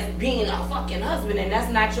relationship as being a fucking husband, and that's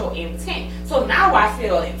not your intent. So now I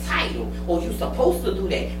feel entitled. Or you supposed to do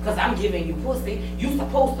that because I'm giving you pussy. You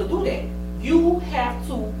supposed to do that. You have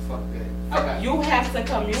to. fuck that. I got You have to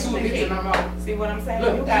two hits communicate. and I'm out. See what I'm saying?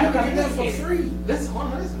 Look, you You gotta got that for communicate. free. Listen,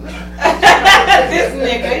 hold on, listen. This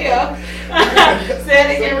nigga here. Say it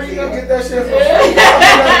again, You Rico. get that shit for free. I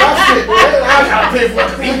shit, man. I gotta pay for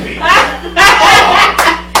TV.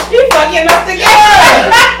 He fucking up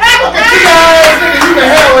together. Fucking T.I.S. nigga, you can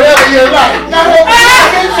have whatever you like. Not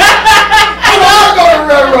over I'll go to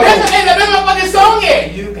railroad. That's my fucking song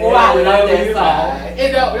yet. You Oh, I love that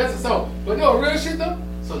song. That's a song. But no, real shit though.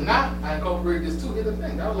 So now I incorporate this too. Here's the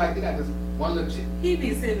thing. I was like, they got this one little shit. He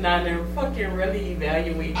be sitting down there fucking really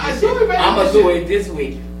evaluating I this do shit. evaluate I'ma this do shit. it this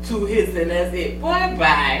week. 2 hits and that's it. Boy,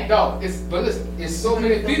 bye. No, but listen, it's so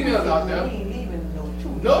many females out You there. ain't leaving no two.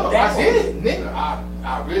 No, I That's did, nigga.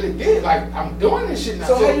 I really did. Like I'm doing this shit now.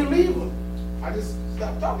 So how you leave them? I just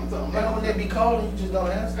stopped talking to them. Man, when they be calling, you just don't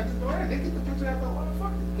I answer. just go ahead. They get the picture after what the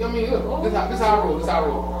fuck. You know what I mean? Look, this how I roll. This how I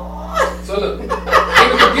roll. So look, in the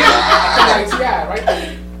beginning, I feel like T.I., right?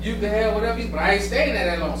 You can have whatever you, but I ain't staying there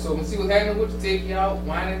that long. So when see what's happening with you, take you out,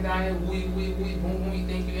 winding down here, boom, boom, you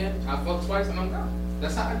think you in. I fuck twice and I'm gone.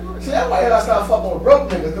 That's how I do it. See, that's why y'all start fucking with broke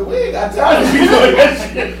niggas, cause we ain't got time to be doing that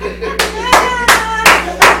shit.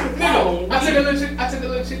 Nigga, I took a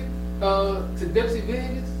little chick to Dipsy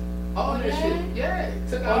Vegas. All that Yeah? shit. Yeah.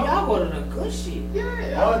 Took Oh, out. y'all go to the good shit.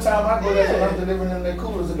 Yeah. All the time I go there, so I'm delivering them their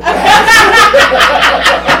coolers in the back.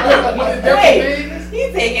 With the Dempsey Hey, Vegas. he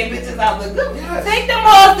taking bitches out the good. Yes. Take them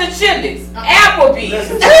all to Chili's, Applebee's.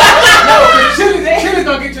 Listen. No, the Chili's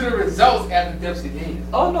gonna get you the results after Dempsey Vegas.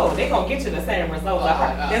 Oh no, they gonna get you the same results.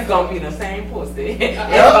 It's gonna be the same pussy. It's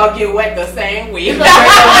Yeah. gonna get wet the same way. It's gonna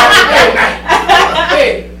take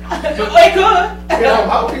hey, It could. Yeah,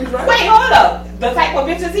 Applebee's, right? Wait, hold up. The type of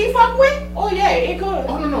bitches he fuck with? Oh yeah, it could.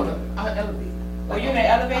 oh no, I elevate. Oh, you in the I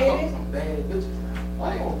fuck elevator? with some bad bitches now.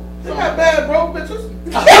 Like, They got bad broke bitches.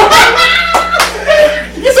 you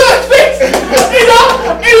saw his face. He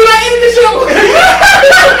was like eating the shit.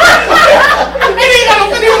 And he got a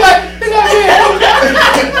he was like,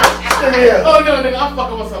 Yeah. oh no, nigga, I'm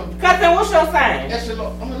fucking with some. Cousin, what's your sign? That shit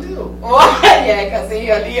look, I'm a Leo. Oh, yeah, cause he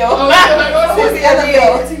a Leo. Oh, yeah, like, oh, He's Who's a Leo.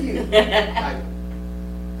 elevated to you? Like,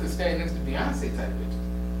 could stand next to Beyonce type bitches.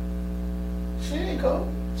 She ain't cool.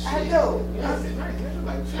 I know. Beyonce, right? Yeah,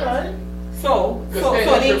 like, She alright. So Yeah,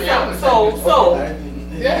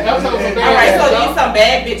 that was some all right, bad so bitches. these some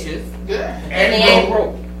bad bitches, Yeah. and they ain't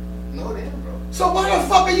broke. No, they ain't, bro. So why the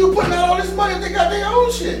fuck are you putting out all this money if they got their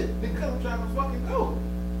own shit? Because I'm trying to fucking go.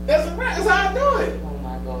 That's a right. That's how I do it. Oh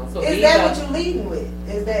my god. So Is these that are- what you leading with?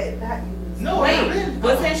 Is that not you? No, Wait, not really.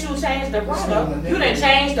 but since you changed the not a product, nigga. you didn't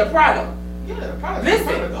change the product. Yeah, the product. Listen.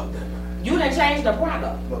 The product up there. You didn't change the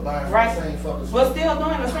product, But buying from Right. the same fuckers. but still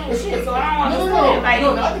doing the same shit. So I don't No, understand. Like,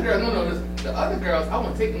 no, the other girls, no, listen. The other girls, I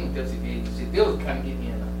wouldn't take them to Dempsey Vegas shit. They was kind of getting me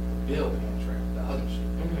in a bill paying trap. The other shit.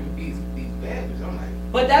 Mhm. These bad bitches, I'm like,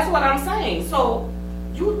 but that's what I'm saying. So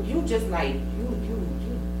you just like you doing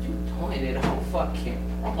it all fucking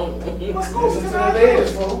wrong. what's cool? Listen to the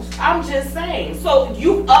ladies, folks. I'm just saying. So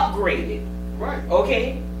you upgraded, Right.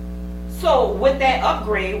 okay? So with that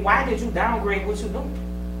upgrade, why did you downgrade what you doing?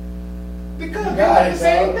 Because You they got want it, the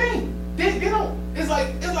same dog. thing. They don't. It's like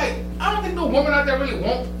I don't think no woman out there really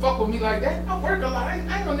won't fuck with me like that. I work a lot. I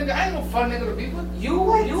ain't no nigga. I ain't no fun nigga to be with. You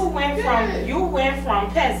went from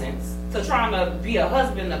peasants to trying to be a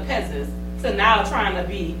husband of peasants to now trying to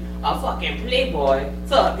be a fucking playboy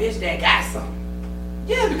to a bitch that got something.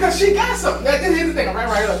 Yeah, because she got something. Like, here's the thing.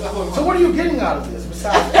 Right up. So what are you getting out of this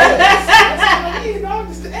besides ass? That's what I mean, dog.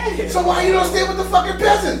 Just the ass. So why you don't stay with the fucking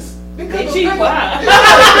peasants? They Because cheap, of huh? I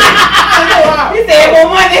know how. He said more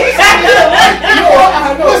money. You know what?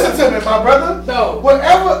 Listen to me, my brother. No.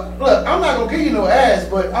 Whatever. Look, I'm not gonna give you no ass,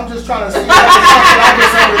 but I'm just trying to see if I get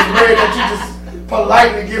some of this bread that you just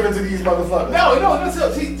politely giving to these motherfuckers. No.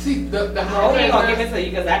 See, the No, high he ain't gonna give class it to you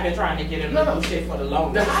because I've been trying to get him to do shit for the the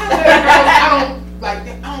longest. high class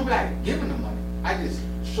girls, I don't like giving them money. I just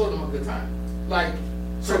show them a good time. Like,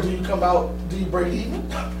 So do you come out? Do you break even?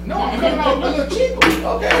 no, I'm coming out a little cheaper.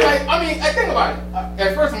 Okay. Like, I mean, I think about it.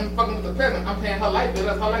 At first, I'm fucking with the peasant. I'm paying her light bill.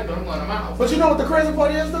 That's her light bill. I'm going to my house. But you know what the crazy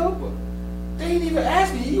part is though? They ain't even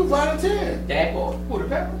asking you. You volunteered. That boy. Who, the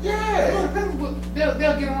peasant? No, Yeah. the peasant, they'll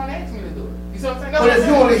get around and ask me to do it. You see what I'm saying? That's But what if I'm you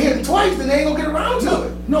saying. only hit them twice, then they ain't gonna get around to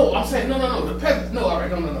it. No, I'm saying, no, the peasants, no, all right,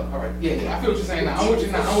 no, all right, yeah, I feel what you're saying now, I'm with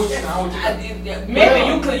you now. Maybe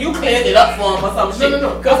you cleared it up for him or some shit.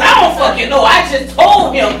 No. Cause I don't fucking know. I just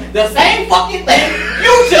told him the same fucking thing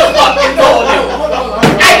you just fucking told him. Hold on.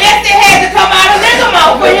 I guess it had to come out of nigga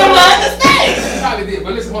mouth for him to understand. It probably did,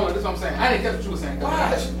 but listen, hold on, this is what I'm saying, I didn't catch what you were saying.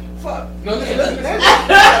 Gosh, fuck. No, listen.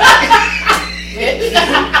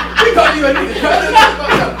 We call you a nigga.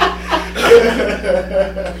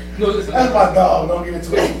 No, listen. That's my dog. Don't get it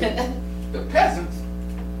twisted. The peasants,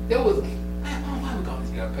 there was, I don't know why we call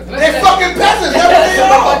these girls peasants. They fucking peasants. That's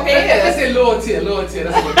what they are. Let's say lower tier, that's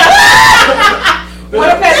what What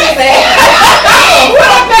a peasant say?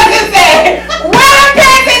 What a peasant say? What a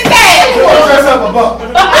peasant say? You wanna dress up a buck?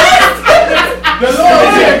 The lower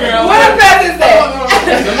tier girl. What a peasant say?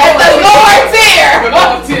 At the lower tier. The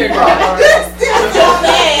lower tier girl.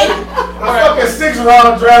 A fucking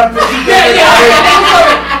 6-round draft pick.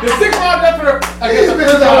 The 6 round up for These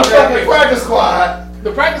bitches on the fucking practice squad.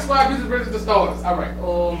 the practice squad business versus the starters. All right.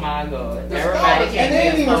 Oh my god. The Everybody starters, can't And they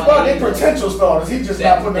ain't be even a started. They starter. potential starters. He just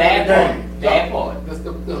not putting them in the game. That part. That's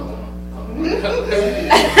the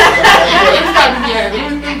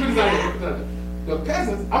the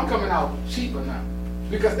peasants. I'm coming out cheaper now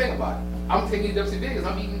because think about it. I'm taking Dempsey Vegas.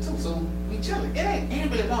 I'm eating too, so we chilling. It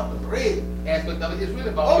ain't really about the bread aspect of it. It's really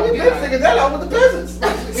about Oh, what we I'm been getting out. figured that out with the peasants.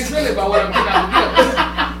 It's really about what I'm getting out of the deal.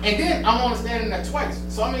 And then I'm understanding that twice.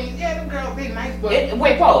 So I mean, yeah, them girls they nice, but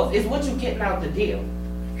Wait, pause. Is what you getting out the deal?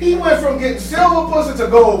 He went from getting silver pussy to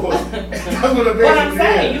gold pussy. That's what it What I'm basically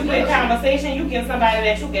saying, is. you get conversation, you get somebody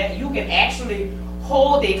that you can actually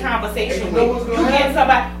hold a conversation And you know with. what's You gonna get happen?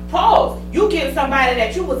 somebody, pause. You get somebody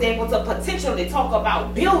that you was able to potentially talk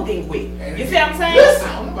about building with. You see what I'm saying? Listen,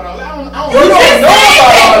 I don't know about all that. I you don't know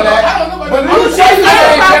about all that. I don't know about But that. let me I'm tell you saying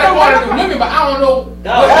something. better part of the women, but I don't know.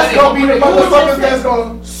 That's gonna be the motherfuckers just- that's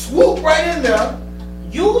gonna swoop right in there.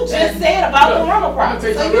 You just said about the rental I'm gonna property. tell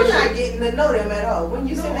you So some you're real not shit. getting to know them at all. When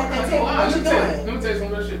you sit at that table, what you doing? Let me tell you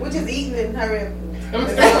some real shit. We're just eating and hurrying. Let me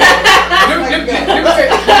tell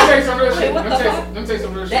you some real shit. Wait, what the fuck? Let me tell you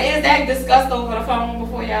some real That shit. is that discussed over the phone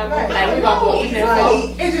before y'all go? Right. Like, we gonna go eat that Right.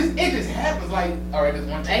 food? It just happens like, all right, this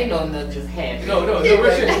one time. Ain't no nothing just happened. No, real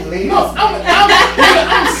shit. Leave. No, I'm He's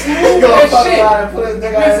smooth gonna as fuck shit. around and put his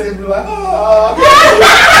dick out and be like, oh.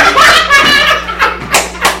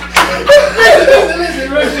 Listen,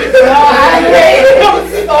 real shit. I hate him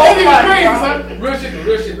so It's even much, crazy, bro. son. Real shit.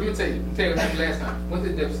 Let me tell you what happened last time. What's the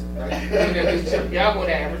difference? Right? Let me get this chip. Y'all go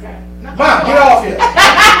there every time. Ma, get off here. No,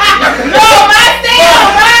 man, stay on,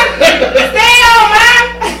 man. Stay on, man.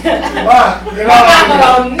 Ma, get My off mama here.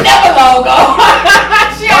 don't never long go.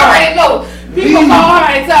 She already know. People call her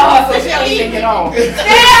and tell her, so she don't even get on.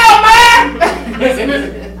 Stay on, man. Listen,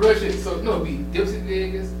 real shit. So, no, it be Dipsy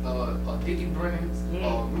Vegas, or Dickie Brennan's,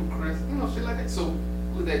 or Ruth Chris, shit like that. So,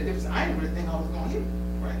 with that Dipsy, I didn't really think I was gonna hit,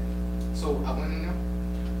 right? So, I went in there,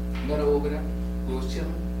 met her over there, we was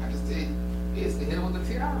chilling. I just said, yes, hit her with the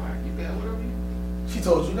T.I. line. You got whatever you. She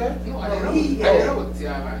told you that? No, I Oh, hit her with the T.I.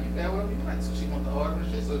 line. You got whatever you like. So, she wanted the order and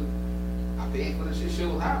shit. So, I paid for the shit. She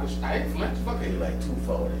was high, but I ain't flinched. Fuck Paid it. like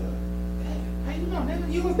 240. How you know, nigga?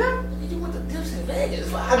 You was there. You went to Dipsy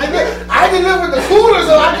Vegas. I delivered the cooler,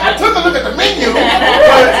 so I took a look at the menu.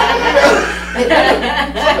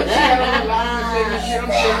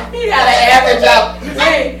 He got an average out.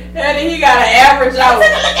 Hey, Eddie, he got an average out.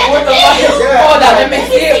 What the fuck? Yeah. Hold on, let me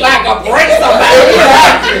see if I can break somebody.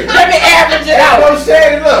 Let me average it out. Don't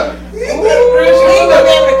shade it up. We ain't gonna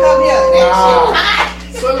be able to come here.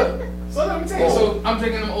 So let me tell you. So I'm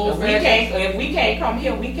drinking them old fashioned. If we can't come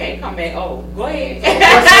here, we can't come back. Oh, go ahead.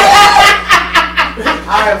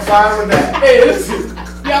 I am fine with that. Hey, listen.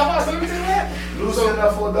 Yeah, so let me tell you what. Loosen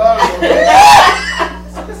up for $4.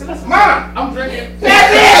 Listen. Mom, I'm drinking.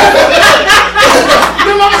 That's it.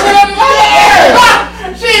 Your mama said,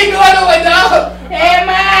 She ain't going nowhere, dog. Hey,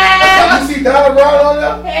 man. You see Donna Brown on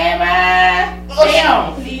there? Hey, man. Stay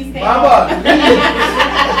on. Please stay on. Mama.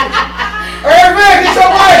 Hey, man, get your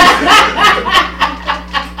wife.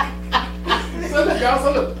 So look, y'all, so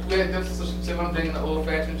look. I'm drinking the old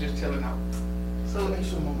fashioned, just chilling out. So Make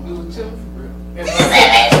sure Mama. we was chilling for real. And so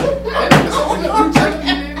we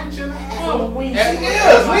chilling, chilling. Oh, we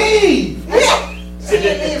Yes, leave. She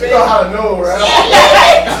didn't leave You it. know how to know, right?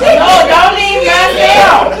 No, don't leave, man. Stay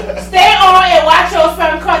on. Stay on and watch your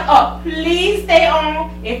son cut up. Please stay on.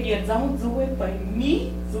 If you don't do it for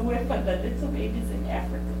me, do it for the little babies in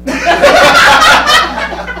Africa.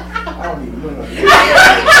 I don't even know.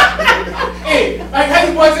 Hey, like how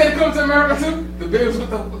you boys said to come to America too? The babes with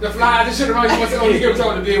the flies and shit around. You want to say, oh, you give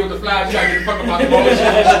them the babe with the flies. You gotta get the fuck about the bullshit.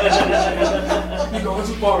 You going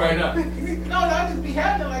too far right now. No, I just be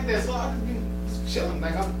having it like that. So I just be just chilling.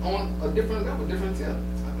 Like I'm on a different level, different tip.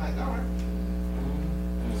 I'm like, all right.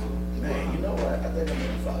 Man, you know what? I think I'm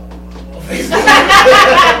gonna follow on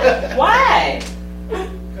Facebook. Why?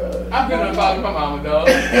 I've been unfollowing my mama, dog.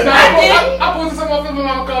 I posted some more my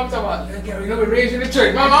mama called me talking about, hey, Gary, you know we raised you in the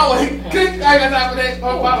church. My mama was click. I got time for that.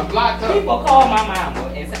 My mama blocked her. People call my mama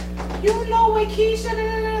and say, you know what Keisha,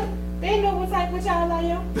 they know what type of child I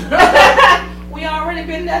am. We already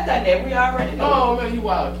been there, done that. We already know. Oh man, you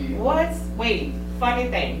wild kid. What? Wait, funny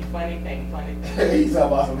thing. He's talking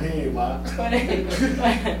about some head, man.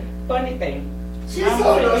 Funny thing. She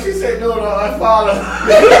said no to unfollow.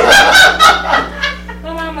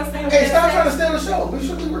 My mama said, Hey, stop trying to steal the show. We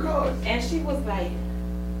should be recording. and she was like,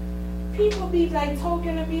 people be like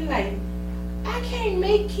talking to me like, I can't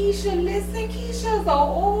make Keisha listen. Keisha's an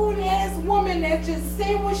old ass woman that just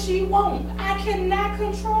say what she want. I cannot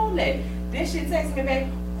control that. Then she texts me back,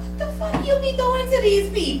 what the fuck you be doing to these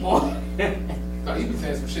people? No, you be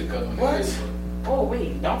saying some shit cause What? Oh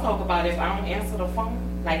wait, don't talk about if I don't answer the phone.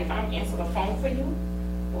 Like if I don't answer the phone for you.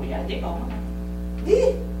 Oh yeah, they go.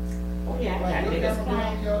 Yeah. Oh yeah, I got niggas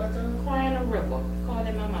crying a river.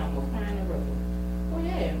 Calling my mama, crying a river. Oh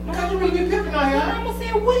yeah. My Cause you mama, really be pimping on my here. mama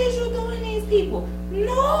said, what is you doing these people?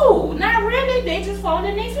 No, not really. They just fall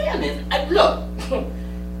in their feelings. Look,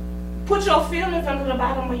 put your feelings under the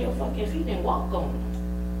bottom of your fucking feet and walk on them.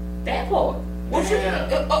 That part. What you?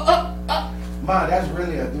 Ma, Ma, that's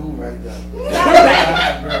really a dude right there.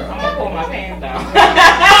 I'm Girl. gonna pull my pants down. Oh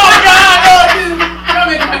God, dude. I'm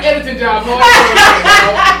making my editing job more.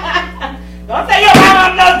 Don't say your mom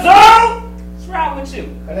I'm no dude. What's wrong with you?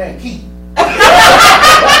 Her name Keith.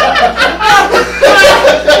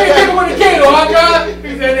 Hey, people with the Kato, huh, God?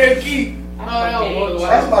 He said that key.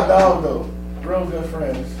 That's my dog though. Real good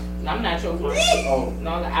friends. I'm not your friend. Oh,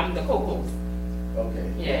 No, I'm the co-host. okay.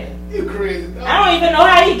 Yeah. You crazy. Dog. I don't even know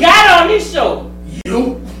how he got on this show.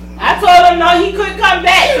 You? I told him no, he couldn't come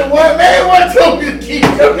back. What man? What told me to keep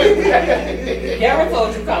coming back? Gary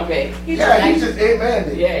told you come back. He Yeah, he just just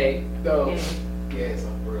amen. yeah. No. Yeah. Yeah, it's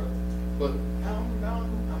on real. But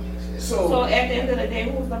I mean, shit. So at the end of the day,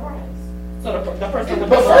 who's the prize? So the person with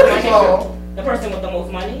the But most first of all, money. The person with the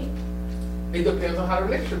most money. It depends on how the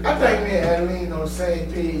relationship I think me and Adeline on the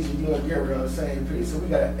same page and you and Gary on the same page. So we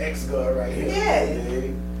got an ex-girl right here.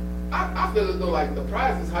 Yeah. I feel as though like the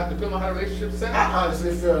prize is how depending on how the relationship set I up.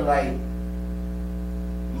 honestly feel like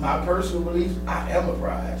my personal belief, I am a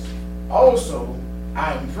prize. Also,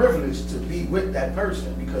 I am privileged to be with that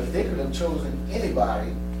person because they could have chosen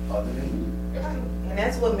anybody other than me. And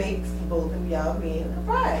that's what makes both of y'all being a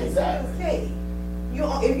prize. Exactly. Hey,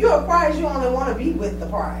 if you're a prize, you only want to be with the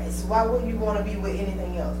prize. Why would you want to be with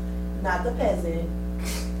anything else? Not the peasant.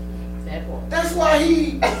 That boy. That's why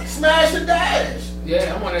he smashed the dash.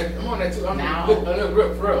 Yeah, I'm on that too. I'm Now. a little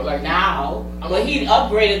grip for real. Like Now, but he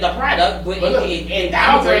upgraded the product, but But look, and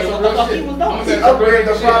I'ma tell you downgraded some what the real fuck shit. he was I'ma doing. He tell you upgraded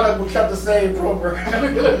the shit. product but kept the same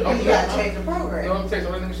program. You gotta change the You know, program. I'm taking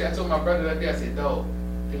some real shit. I told my brother that day, I said, dog,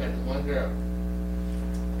 they got this one girl.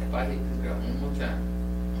 If I hit this girl one more time,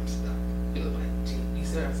 I'm stuck. He was like, gee, you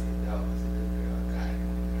said, I said, dog, I said, this girl got it.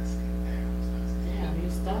 I said, damn. Damn, you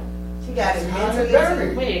stuck? She got it How's it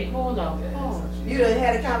mentally. buried? Wait, hold on. Yeah, Hold on. so she- You done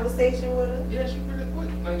had a conversation with her? Yeah, she pretty quick.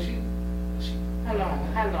 Like she How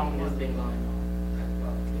long this been going on?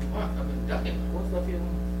 I've been ducking. What's up, you?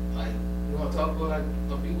 Like, we gonna talk for like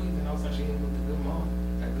a few weeks and all of a sudden she hit me with the good morning.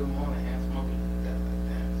 That good morning, hand smoking. That's like,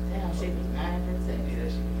 damn. Damn, she was 9%.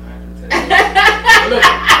 Yeah, she was 9%. Look,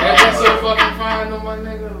 that's so fucking fine, though, my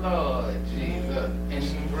nigga. Lord, Jesus. And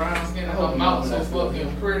she brown skin and her mouth so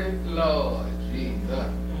fucking pretty. Lord, Jesus.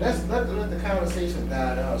 Let the conversation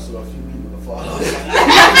die down so a few people can follow.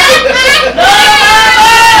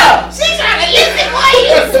 She trying to listen for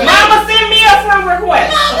you. Mama send me a friend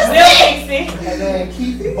request. Will Casey. And then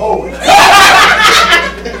keep Bowen. No,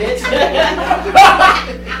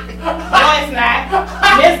 it's not.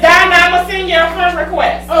 Miss Donna, I'ma send you a friend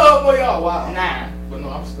request. Oh, boy, y'all, wow. Nah. But no,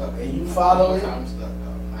 I'm stuck. And you follow it? I'm stuck,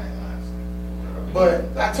 though. I ain't lying.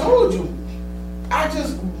 But I told you,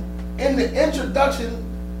 in the introduction,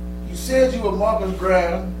 you said you were Marcus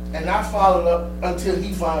Graham, and I followed up until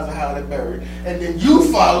he finds a Halle Berry. And then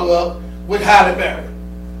you follow up with Halle Berry.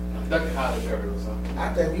 I'm ducking Halle Berry or something.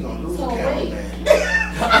 I think we're going to lose So the wait. cameraman.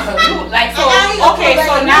 Like so, And now he okay, gonna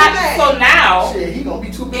so come now, back so now Shit, he going to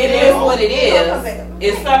be too big. it is what it He'll come is. back.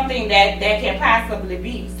 It's something that can possibly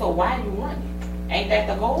be. So why you running? Ain't that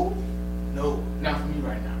the goal? No. Not for me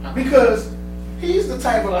right now. Because he's the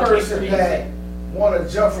type of Okay, person so that want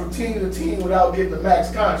to jump from team to team without getting a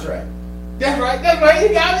max contract. That's right. He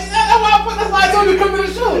got me. That's why I told you to come to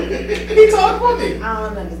the show. He talked for me. I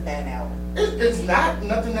don't understand that one. It's not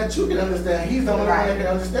nothing that you can understand. He's the only one that can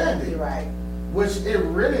understand You're it. right. Which it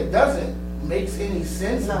really doesn't make any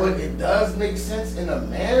sense, No. but it does make sense in a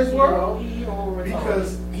man's world He over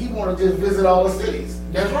because he want to just visit all the cities.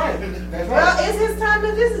 That's right. That's Well, right. it's his time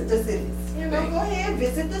to visit the cities. You know, go ahead,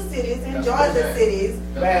 visit the cities, enjoy the cities.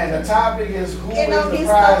 Man, the topic is who You know, is the he's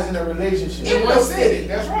prize not- in a relationship. In In the one city. city.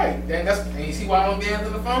 That's right. And you see why I don't be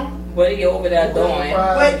answering the phone? But he over there Who is the doing.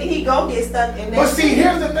 prize? But he go get stuck in that. But see,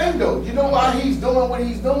 here's the thing though. You know why he's doing what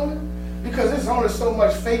he's doing? Because there's only so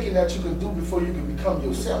much faking that you can do before you can become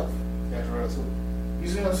yourself. That's real too. You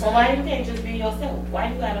see what I'm So saying? why you can't just be yourself?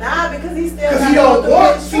 Why you gotta? Nah, because he still Because he got don't to go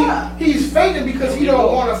want. through See, his job. he's faking because he Here we don't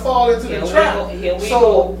go. want to fall into Here the we trap. go. Here we So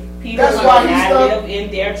go. People that's do why he's not stuck. live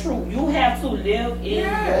in their truth. You have to live in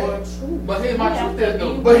Yeah. your truth. But here's my You have truth to is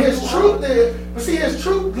though. be But who his you truth are. is, but see, his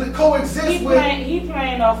truth coexists with He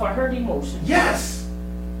playing off a hurt emotion. yes,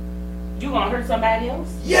 You gonna hurt somebody else,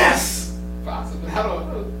 yes. Possibly. I don't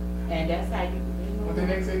know. and that's how you What the know.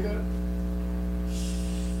 next say that?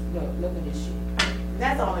 Look at this shit.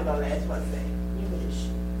 That's only gonna last one second. Look at this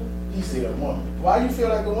shit. He said a woman. Why you feel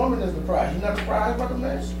like a woman is the prize? You not the prize, but the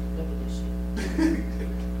man. Look at this shit.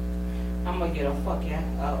 I'm gonna get a fucking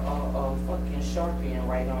Sharpie and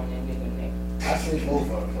write on that nigga neck. I say both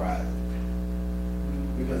are the prize.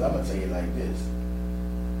 Because I'm gonna tell you like this.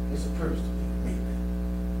 It's a privilege to be me.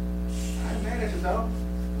 I ain't mad at you, dog.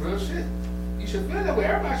 Real shit. you should feel that way.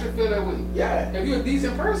 Everybody should feel that way. Yeah. If you're a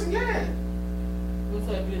decent person, yeah.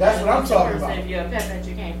 That's what I'm talking about. If you're a peasant,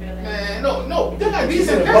 you can't feel that. Man, no. They got She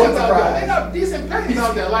decent said peasants both out there. prize. They got decent peasants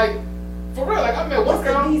out there. Like, for real, like I met one What's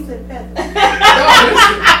a girl. decent peasant?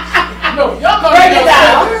 No, y'all come Break it here.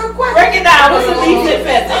 down. Real quick. Break it down. What's a decent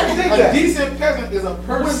peasant? A decent peasant is a When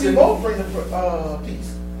person you both bring the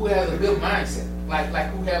peace. who has a good mindset, like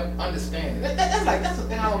who have understanding. That's the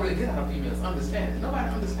thing I don't really get out of females, understanding. Nobody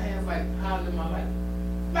understands like how I live my life.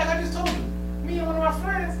 Like I just told you, me and one of my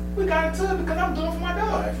friends, we got into it because I'm doing it for my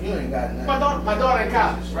dog. If you ain't got nothing. My daughter in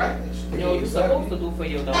college, right? Yo, you supposed to do for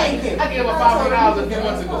your daughter. Thank you. I gave her $500 a few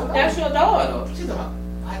months ago. That's your daughter. She's like,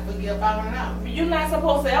 I forget $500. You're not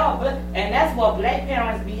supposed to ever, and that's what black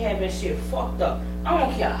parents be having shit fucked up. I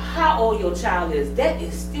don't care how old your child is, that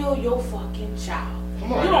is still your fucking child.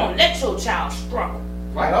 Come on. You don't let your child struggle.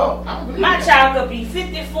 Right on. I don't believe My that. child could be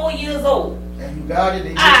 54 years old. And you got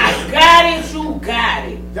it. I got it, you got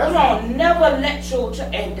it. You That's don't never let your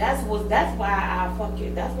child, and that's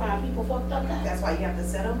why people fucked up now. That's why you have to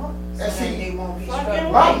set them up. So And that see, they won't be fucking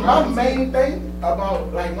struggling. My main thing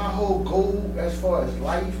about like my whole goal as far as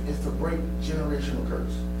life is to break generational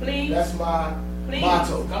curse. Please, That's my please.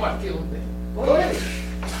 motto. I'm about to kill him. Go ahead.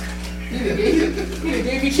 He done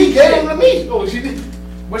gave me She gave him to me. Oh, she did.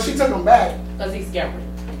 But she took him back. Because he's scary.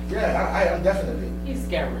 Yeah, I am definitely. He's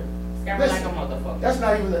scary. Scary Listen, like a motherfucker. That's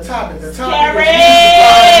not even the topic. The topic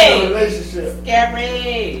Scary! is the relationship.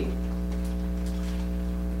 Scary.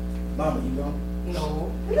 Mama, you know?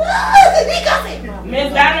 No. No,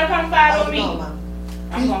 Miss Donna, come follow me. Oh, no, Mom.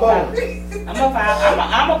 I'm gonna follow.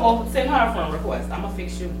 I'm gonna go send her a friend request. I'm gonna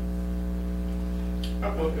fix you. I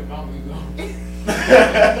thought that mama was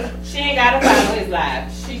gone. She ain't gotta follow his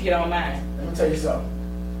live. She get on mine. Let me tell you something.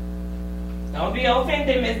 Don't be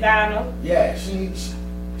offended, Miss Donna. Yeah,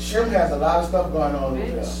 Shim has a lot of stuff going on over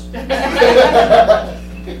there.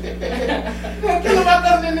 Bitch. Kill my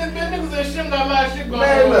cousin in this bitch. Niggas and shit got a lot of shit going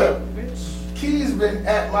Man, on. look. Bitch. Key's been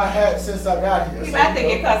at my hat since I got here. You about to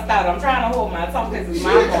get cussed out. I'm trying to hold my tongue because it's Shit,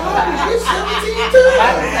 my I'm fault. get 17 I'm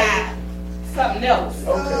about to times. say something else.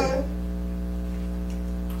 Okay.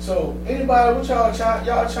 So, anybody, what y'all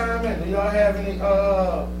chime in? Do y'all have any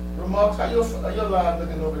remarks? How your live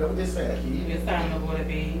looking over there? What they saying, Key? It's time to go to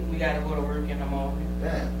bed. We gotta go to work in the morning.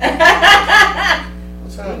 Damn.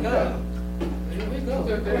 What time We you got? Here we go.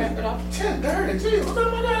 Wrap it up. 10:30. Geez, what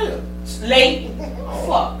time I got here? Late.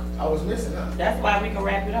 Fuck. I was missing out. That's why we can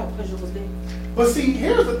wrap it up, because you was late. But see,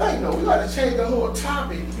 here's the thing though. We got to change the whole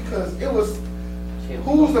topic because it was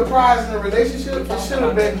who's the prize in the relationship. It should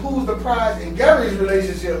have been who's the prize in Gary's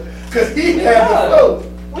relationship because he had the flow.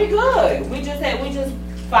 We good. We just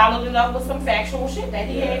followed it up with some factual shit that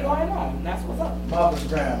he had going on. That's what's up. Marcus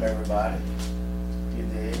Graham, everybody. You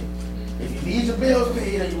dig? If you need your bills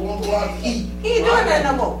paid and you want to go out to eat, He ain't doing that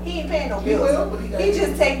no more. He ain't paying no He will, bills. but he got- He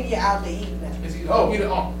just taking you out to eat now. It's either Oh. either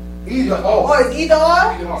on. either Or or. it's either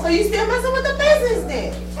or. Either or. So you still messing with the business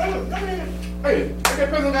then? Hey, if that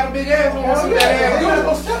person got a big ass, don't want to Hell see yeah, that they not ass.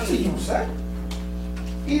 gonna step to you, son.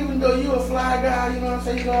 Even though you a fly guy, you know what I'm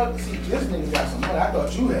saying? You know, see, this nigga got some money. I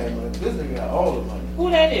thought you had money. This nigga got all the money.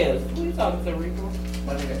 Who that is? Who you talking to, Rico?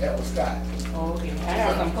 My nigga Edward Scott. Oh, okay. I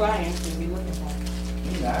have some clients to be looking for.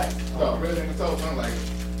 He not. No, really, nigga told me, I'm like,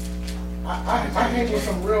 I hang with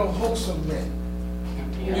some real wholesome men.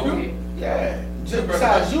 You You know, do? Yeah. Just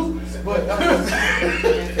besides you, but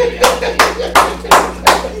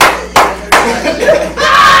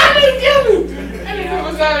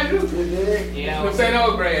you dig? Yeah. from St.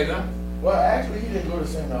 Augustine, grad, huh? Well, actually, he didn't go to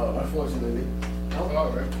St. Unfortunately. All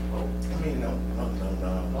right. I mean, no.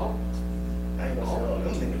 Oh, I ain't gonna say all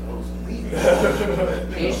them niggas wholesome.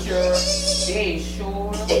 they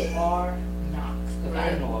sure are not. Because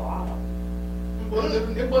I know a lot of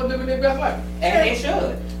them. They both living their best life. And they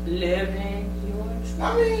should. Living your truth.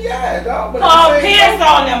 I mean, yeah, dog. But Paul at the same Pierce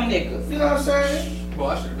time, on them niggas. you know what I'm saying? Boy,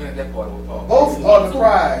 I should have been at that party with Paul. Both are the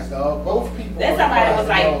prize, dog. Both people. Then are the somebody prize was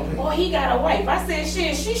like, of all oh, he got a wife. I said,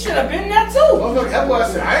 shit, she should have been there too. people. That boy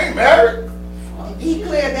said, I ain't married. He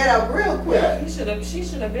cleared that up real quick. Yeah. She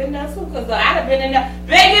should have been there too, because I'd have been in there.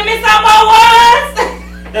 Babe, give me some more ones.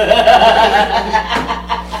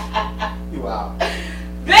 You out.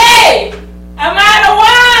 Babe, am I the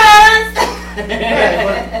ones?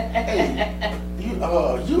 Hey,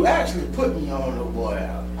 you actually put me on the boy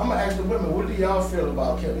out. I'm gonna ask the women, what do y'all feel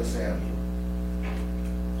about Kevin Samuel?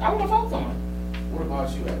 I want to fuck someone. What about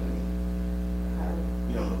you, Anthony?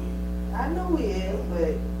 You don't know who I know he is,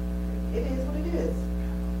 but it is what it is.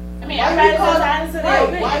 I mean, Why you everybody calling- says honest to their right,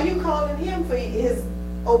 opinion. why you calling him for his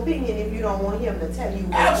opinion if you don't want him to tell you.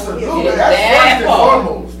 Absolutely, Yeah, that's that first and part.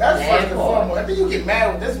 foremost. That's That first and part. foremost. And then you get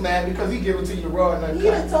mad with this man because he give it to you raw and He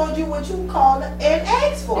done uncut. told you what you called and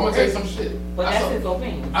asked for. I'm gonna tell you some shit. But I that's saw, his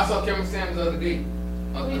opinion. I saw Kevin Samuels the other day.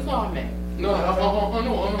 What are you talking about? No, no.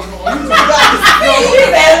 He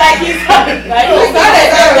said like he's like he's not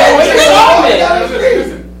that. What you talking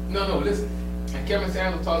about? Listen. And Kevin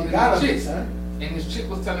Samuels was talking You to gotta this be, chick, son. and this chick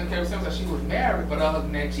was telling Kevin Samuels that she was married, but her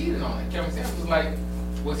husband had cheated on her. Kevin Samuels was like,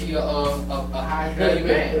 was he a high value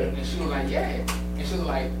man? And she was like, yeah. And she was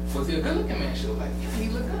like, was he a good looking man? She was like, yeah, he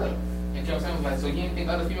looked good. And Kevin Samuels was like, so you didn't think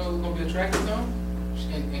other females was gonna be attracted to him?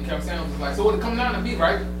 And Kevin Samuels was like, so what it come down to be,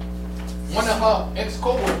 right? One of her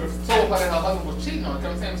ex-co-workers told her that her husband was cheating on her.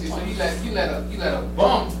 Kevin Samuels said, so you let a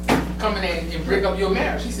bum come in and break up your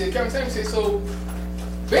marriage. She said, Kevin Samuels said, so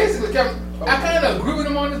basically, Kevin, I kind of agree with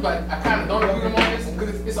him on this, but I kind of don't agree with him on this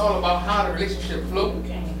because it's all about how the relationship flows.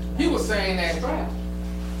 He was saying that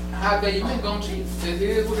high value men gonna cheat. It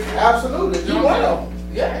is what it is. Absolutely, You you know one what I'm of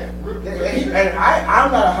them. saying? Yeah. And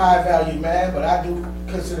I'm not a high value man, but I do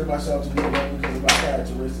consider myself to be one because of my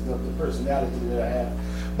characteristics of the personality that I have.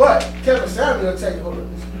 But Kevin Samuel will tell you, hold on.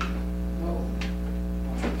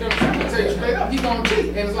 Kevin Samuels tell you straight up, he gonna cheat.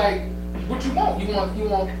 And it's like, what you want? You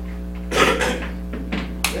want.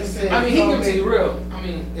 I mean, he can tell you real. I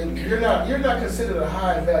mean, you're not considered a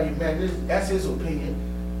high value man. That's his opinion.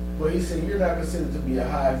 But he said you're not considered to be a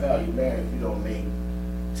high value man if you don't make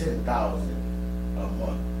 $10,000 a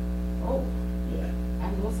month. Oh, Yeah.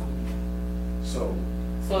 I know something. So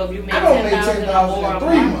if you make I don't make $10,000 $10,000 in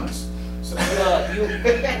 3 months. So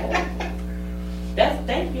that's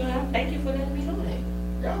thank you for letting me know that.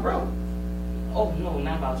 yeah, I'm broke. Oh no,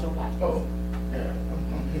 not about your pocket. Oh, yeah,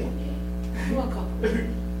 I'm here. You a couple.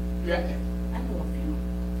 yeah. I know a few.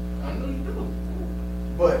 I know you do.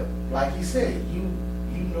 But like he said, you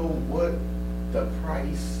know what the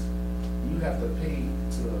price you have to pay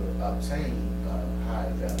to obtain a high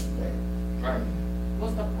value man. Right.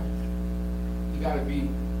 What's the price? You gotta be.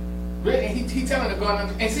 And he telling the girl,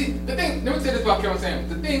 and see, the thing, let me tell you this about Kevin Samuels.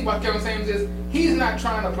 The thing about Kevin Samuels is, he's not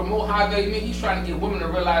trying to promote high value men, he's trying to get women to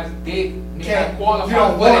realize they can't qualify you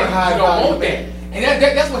don't for want that. high You don't value want that. men. And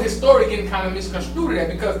that's what his story getting kind of misconstrued at,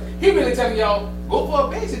 because he really telling y'all, go for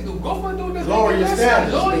a basic dude, go for a dude that's Lower making your less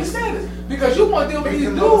standards, money, lower your basically. standards. Because you want to deal with Make these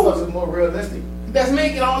them dudes motherfuckers more realistic. that's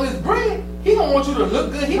making all this bread. He don't want you to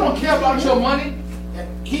look good, he don't care about your money.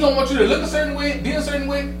 He don't want you to look a certain way, be a certain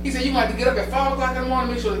way. He said you might have to get up at 5 o'clock in the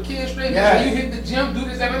morning, make sure the kids straight, Yeah. make sure you hit the gym, do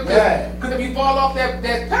this, that, Yeah. because if you fall off that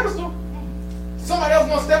pedestal, somebody else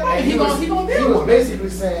gonna step up and he gonna He deal was with it. basically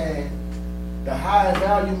saying the high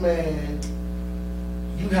value man,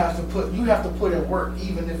 you have to put in work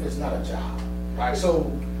even if it's not a job. Right. So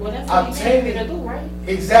Well, that's what he paid me to obtaining do, right?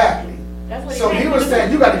 exactly. That's what So paid he me was to saying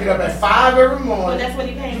do. you got to get up at 5 every But morning. that's what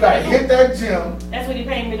he paid You me got to to hit do. that gym. That's what he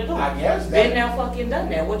paid me to do. I guess Been that. there, fucking done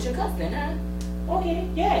that. What you cussing, huh? Okay,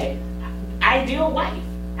 yeah. Ideal wife.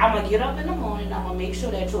 I'm gonna get up in the morning. I'm gonna make sure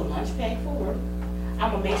that your lunch packed for work.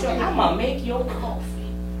 I'm gonna make sure. I'm gonna make your coffee.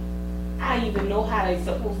 I even know how they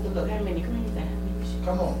supposed to look. How many creams and how many sugar.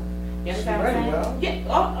 Come on. You She understand what ready, I'm bro. saying?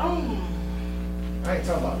 Yeah. I ain't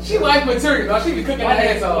talking about She wife material, dog. She be cooking her One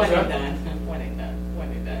ass off, and huh? done. One and done. One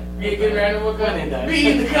and done. Yeah, get ready to work One and done. Be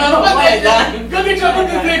eating the car. One and done. Go get your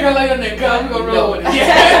cooking finger later in that car. We gonna roll with it.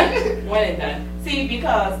 Yeah. One and done. See,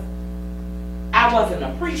 because I wasn't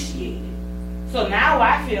appreciated. So now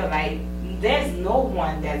I feel like there's no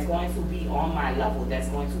one that's going to be on my level that's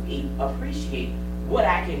going to appreciate what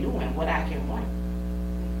I can do and what I can run.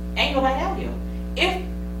 Ain't nobody out here.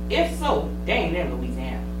 If so, they ain't in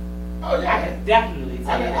Louisiana. Oh I yeah. can definitely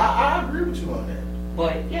tell you that. I agree with you on that.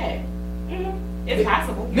 But yeah, it's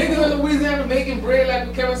possible. Niggas in Louisiana making bread like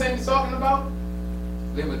what Kevin Samuels talking about,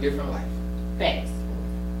 live a different life. Facts.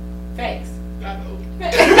 Facts. I know.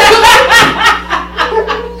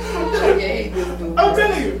 Yeah, I'm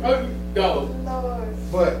telling you. No. Lord.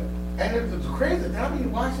 But and it's crazy. I be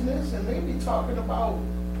watching this and they be talking about.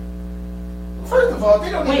 First of all,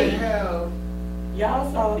 they don't Wait. even have.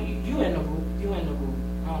 Y'all saw you in the group. You in the group.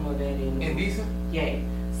 I don't know that in the group. Indecent? Yeah.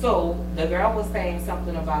 So the girl was saying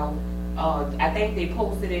something about. I think they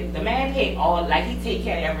posted it. The man paid all, like he take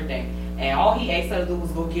care of everything, and all he asked her to do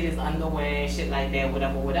was go get his underwear and shit like that,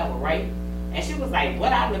 whatever, right? And she was like,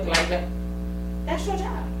 "What I look like? That's your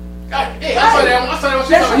job." Hey, I saw that one.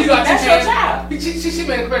 She That's said, you got that's two your hands. job. She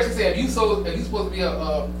made a question. She said, if you supposed to be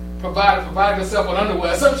a provide yourself with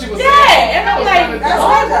underwear, something she was saying. Yeah, and I'm like, That's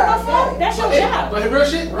what her the job. fuck? That's your job. But real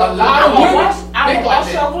shit, a Real- lot of I'm women, gonna think like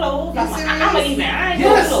wash your that. clothes. You I'm serious? even iron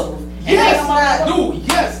Yes. your clothes. Yes. And then I'm like, Dude,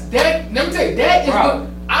 yes, that, let me tell you, that is Bro. good.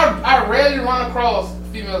 I rarely run across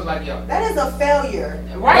females like y'all. That is a failure.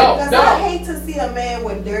 Right. No. Because I hate to see a man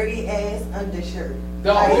with dirty ass undershirt.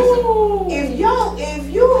 No, Like, listen. Ooh. if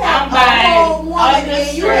you have I'm a buying whole woman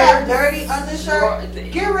and you have undershirts. dirty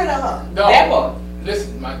undershirt, get rid of her. No. That boy.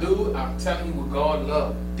 Listen, my dude, I'm telling you with God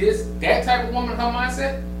love. That type of woman, her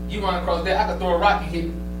mindset, you run across that, I could throw a rock and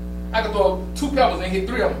hit. I could throw 2 pebbles and hit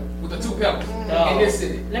 3 of them with the 2 pebbles in this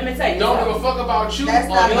city. Let me tell you Don't something. give a fuck about you That's or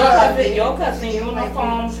not nothing. Your cousin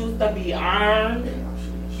uniforms used to be earned.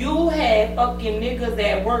 You had fucking niggas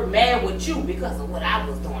that work mad with you because of what I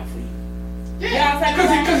was doing for you. Yeah, You know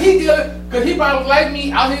what I'm saying? cause he probably was like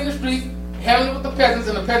me out here in the streets, handling with the peasants,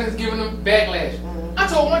 and the peasants giving them backlash. I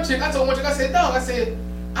told one chick, I said, dog,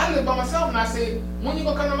 I live by myself, and I said, when you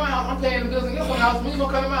gonna come to my house? I'm paying the bills in your house. When you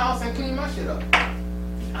gonna come to my house and clean my shit up?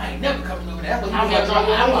 I ain't never coming over there. That's what I'm you gonna got draw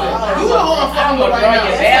to do. your You the whole fucking your right bad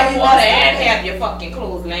That's water how you and must have your fucking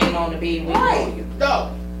clothes laying on the bed with Right. you.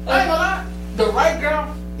 Dog, I ain't gonna lie. The right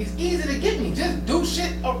girl is easy to get me. Just do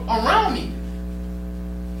shit around me.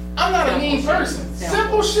 I'm not a mean person.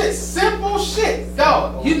 Simple shit.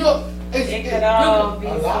 Dog, you know. It could all be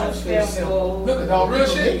a lot of so shit is simple. Look at dog, real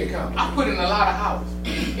People make shit. it complicated. I put in a lot of hours.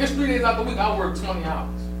 It's 3 days out the week. I work 20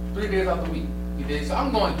 hours. 3 days out the week. You dig? So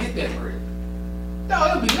I'm going to get that bread. Dog,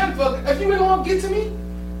 it'll be nothing for. If you really want to get to me,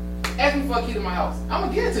 ask me for a key to my house. I'm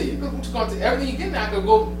gonna give it to you. Cause what you gonna take? Everything you get now, I could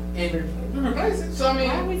go and replace it. So I mean,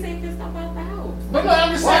 Why we take this stuff out the house? but no,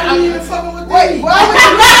 I'm just Why saying. are you even fucking with Wait, me? why would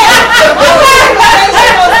you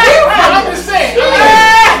I'm just saying.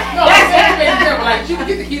 No, I'm saying it's different. Like you can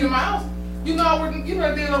get the key to my house. You know I work. You know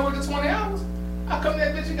I did. I work the 20 hours. I come to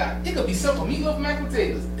that bitch. You got. It could be simple. Meatloaf, mashed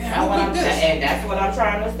potatoes. Damn, who cooked this? And that's what I'm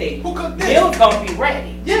trying to say. Who cooked this? Bill's gonna be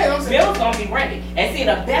ready. Yeah, I'm saying. Bill's gonna be ready. And see,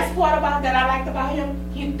 the best part about that I liked about him,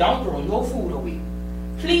 he don't throw no food away.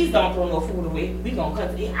 Please don't throw no food away.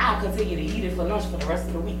 I'll continue to eat it for lunch for the rest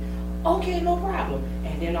of the week. Okay, no problem.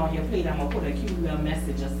 And then on your plate, I'm gonna put a cute little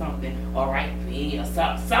message or something. All right, or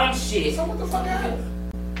some shit. So what the fuck happened?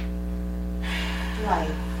 Like,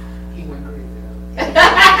 He went crazy.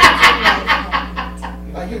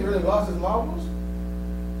 Like he really lost his marbles?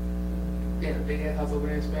 Yeah, big ass house over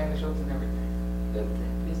there in Spanish shows and everything.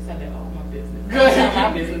 Just tell it all my business. Good. Tell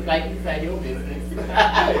my business like you said your business.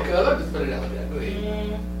 Hey, cuz, I'll just put it out there. Go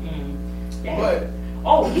ahead. Yeah. But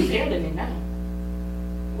Oh, he's handling it now.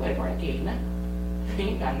 What a kid now. He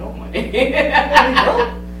ain't got no money. he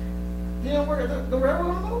broke. He didn't work at the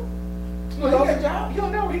railroad no? No, he got a job. He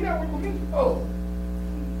don't know. He not working with me. Oh.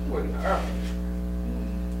 He working early.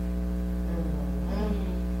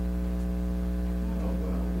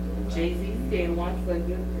 Jay-Z said once a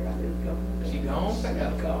good girl is gone. She gone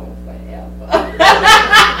forever. Gone forever.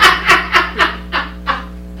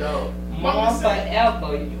 Dog. Mom,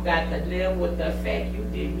 forever. You got to live with the fact you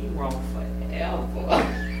did me wrong forever.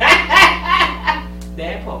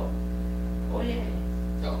 That part. Oh yeah.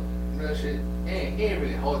 Dog. Real shit. It ain't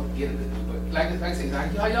really hard to get it to do, but like I say,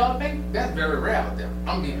 like y'all think that's very rare out there.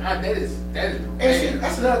 I mean, that is. And see,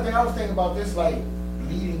 that's another thing I was thinking about this, like,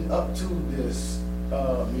 leading up to this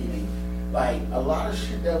meeting. Like, a lot of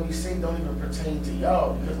shit that we say don't even pertain to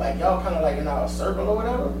y'all, because, like, y'all kind of, like, in our circle or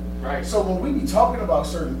whatever. Right. So when we be talking about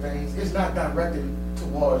certain things, it's not directed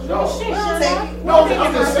towards y'all. Oh, shit, We'll shut take up. it. No,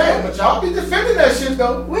 I'm just saying, but y'all be defending that shit,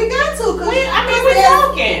 though. we got to, cause We there's-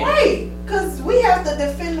 talking. right? Because we have to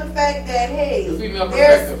defend the fact that hey, The female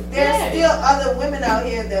there's perspective. Yeah. still other women out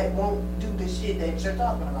here that won't do the shit that you're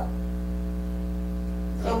talking about.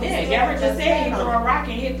 So we Yeah, still Garrett just said he stand threw on a rock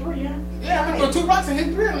and hit 3, huh? Yeah, I can throw 2 rocks and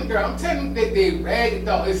hit 3 of them, girl. I'm telling you, they ragged,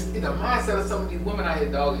 dog. It's the mindset of some of these women out here,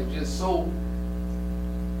 dog, is just so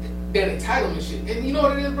that entitlement shit. And you know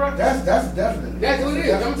what it is, bro? That's definitely. That's what it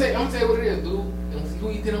is. I'm gonna tell you what it is, dude. And who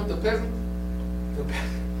you did with the peasant? The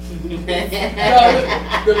peasant.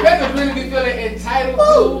 The peasants really be feeling entitled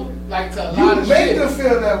to, like, to a lot You of make shit. them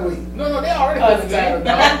feel that way. No, they already feel entitled,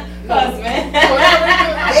 dog. Husband. So they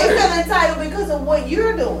already They feel feel entitled because of what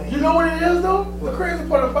you're doing. You know what it is, though? The crazy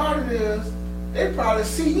part about it is, they probably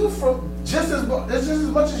see you from just as much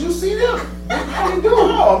as you see them. How you doing?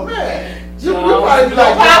 Oh, man. You probably be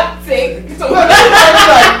like, Pop, take. look, you probably be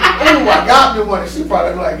like, ooh, I got me one. And she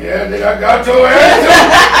probably be like, yeah, nigga, I got your ass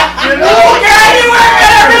too. You know? Girl, you went to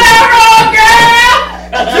the railroad,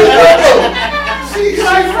 girl! She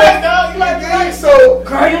like like, that, dog. You like that? so,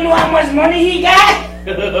 Girl, you know how much money he got?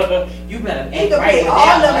 You better He act can right pay with all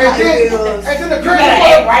that them one. and then bills. the You crazy better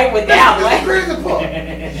act part, right with that this is the one.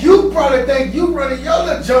 crazy part. You probably think you running your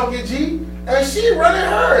little junkie G, and she running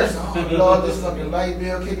hers. Oh Lord, this fucking light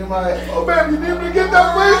bill kicking my ass. Oh baby, you need me to get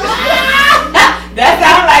that for you? That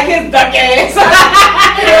sounds like his duck ass.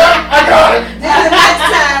 Yeah, I got it. Then the next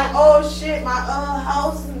time, oh shit, my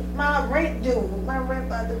house, my rent due, my rent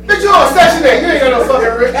nigga, you ain't got no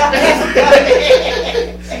fucking rich.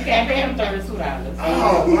 She can't pay him $32.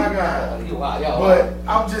 Oh my God. You wild, y'all. But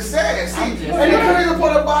I'm just saying, see, I'm just and the saying. crazy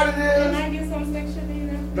part about it Can is, I get some section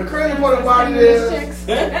in? the crazy part about it is,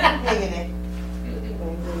 Nigga,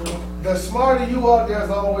 the smarter you are, there's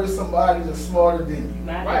always somebody that's smarter than you.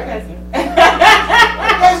 Not Right. your cousin.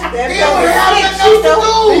 They don't have nothing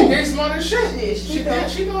else to They smart as shit. Shit, she She don't-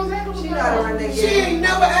 she knows exactly what's she going know how to on. run that do. She game. ain't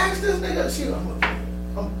never asked this nigga.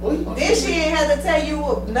 Then she ain't had to tell you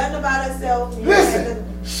nothing about herself. You Listen, had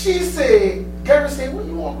she said, Gary said, when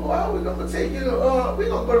you want to go out, we're gonna take you to, we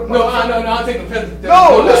gonna go to. No, I'll take the peasants.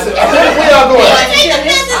 No, listen, where y'all going? I take the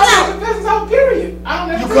peasants out, period. I don't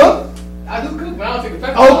You never cook? I do cook, but I don't take the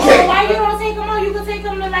peasants Okay. Oh, why you don't take them on? You can take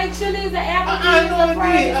them to like Chili's or Applebee's. I know or it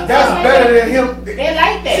Fridays. is. That's better than him. They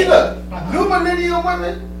like that. See, look, new millennial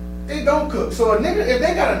women, they don't cook. So a nigga, if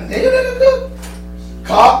they got a nigga that can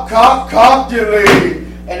cook, calculate.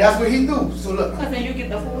 And that's what he do. So look, Cause then you get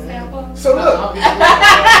the food stamp up. so look,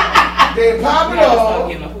 they pop You it gotta start off.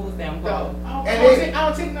 getting the food stamp up. I And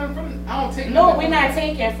don't take nothing from I don't take No, nothing we're from not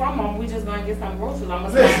taking from them. We just gonna get some groceries. I'm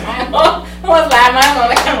gonna slide mine on. I'm gonna slide mine on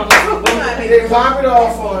the camera. They pop it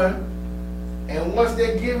off on him, and once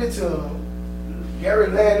they give it to him, Gary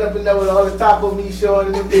laying up in there with all the top of me showing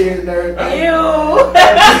in the bed and everything. Ew.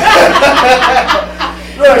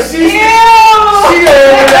 Look, she over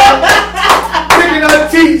there picking her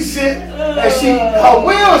teeth and shit, and her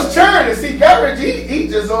wheels churning. See, Gary, he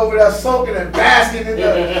just over there soaking and basking in the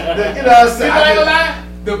you know what I'm saying? I ain't gonna lie,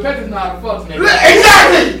 the peasants know how to fuck, nigga.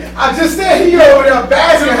 Exactly. I just said he over there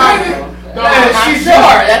basking how. No, And I'm she's sure.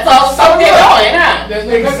 That's all So they're look. doing, huh?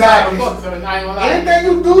 Exactly. So I ain't gonna lie. Anything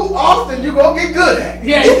you do often, you gonna get good at.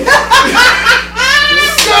 Yeah.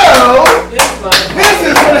 So this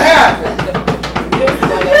is what happened.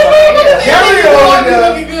 Gary over there,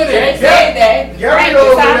 looking good They at it. say that. Gary Practice,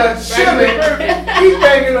 over huh? there chilling. He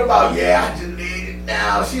thinking about, yeah, I just laid it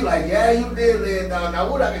down. She like, yeah, you did lay it down. Now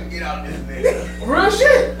what I can get out of this nigga? Real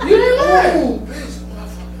shit. You ain't lying. Ooh, bitch,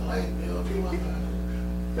 motherfucking light bill.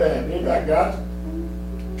 Damn, nigga, I got you.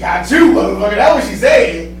 Got you, motherfucker. That's what she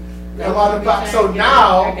said. Come out the box. So I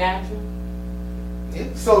now, got you.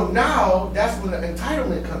 that's when the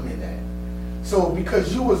entitlement come in at. So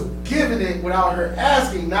because you was giving it without her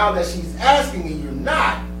asking, now that she's asking and you're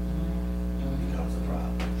not, it becomes a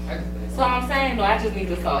problem. So I'm saying, though, I just need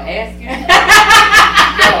to start asking.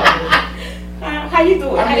 How you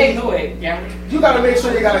do it? How they do it, Gary? You gotta make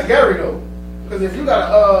sure you got a Gary though. Because if you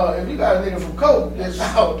got a nigga from Coke, that's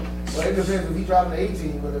out. Well, it depends if he driving the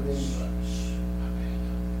 18, but if he's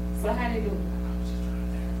So how they do it?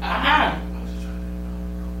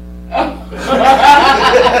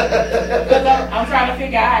 I'm trying to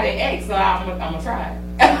figure out how they act, so I'm gonna try it.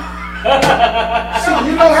 So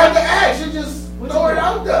you don't have to ask, you just throw it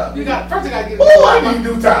out there. You got first you gotta get Oh, I need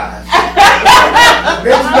new tires.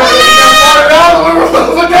 Bitch,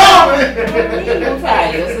 I'm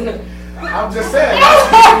tired. I'm just saying.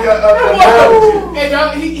 That's analogy. And y'all,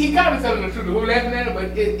 he kind of telling the truth. We're laughing at it,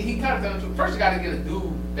 but he kind of telling the truth. First, you got to get a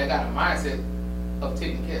dude that got a mindset of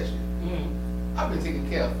taking care of shit. I've been taking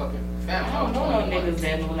care of fucking family. I don't know no niggas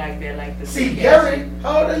that know like that, like the See, Gary,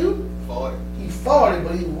 how old are you? 40. He's 40,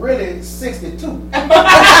 but he really 62. 72.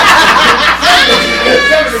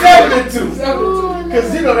 72.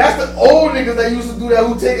 Because, you know, that's the old niggas that used to do that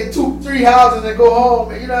who take it 2-3 houses and go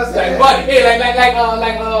home. You know what I'm saying? Like Buddy, hey,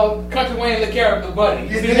 like Country Wayne the character Buddy.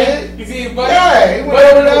 You see did? that? You see his Buddy? Yeah, he went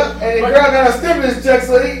over there and the girl got a stimulus check,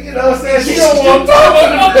 so he, you know what I'm saying? She don't want to talk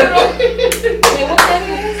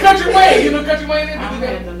to Country Wayne, you know Country Wayne? I'm gonna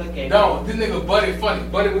have to look at it. No, this nigga Buddy funny.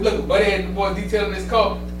 Buddy had the boy detailing his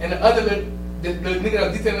car, and the other the nigga that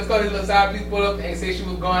was detailing his car, his little side piece pulled up and say she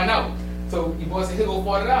was going out. So your boy said, here go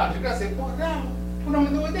 $40. You gotta say $40. What I'm gonna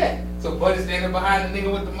do with that? So Buddy standing behind the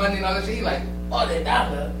nigga with the money and all that shit. He like,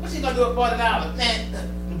 $40? What she gonna do with $40?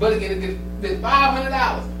 Man, Buddy get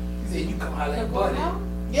 $500. He said, you come holler at Buddy.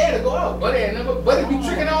 Yeah, to go out. Buddy be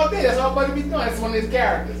tricking all day. That's all Buddy be doing. That's one of his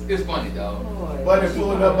characters. It's funny, dog. Buddy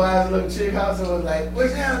pulled up by his little chick house and was like,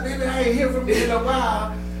 what's down, baby? I ain't hear from you in a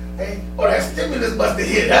while. Hey, that stimulus must have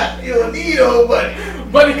hit, huh? You don't need old Buddy.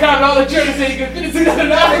 Buddy counted all the children so he could finish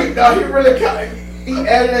 $600. No, he really counted. He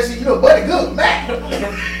added that shit, you know, Buddy good, Mac.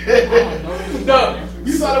 No,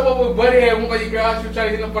 you saw the one with Buddy had one of your girls, she was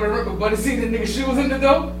trying to get up on the roof, but Buddy seen the nigga shoes in the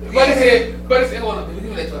door. Buddy said, hold up, give me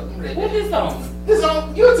that truck, give me that. What is on? This is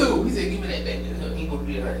on YouTube. He said, give me that back. He ain't gonna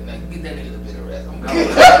be hurt. Like, get that nigga a bit of rest. I'm going.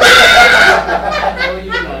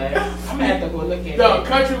 I'm gonna have to go look at it. No,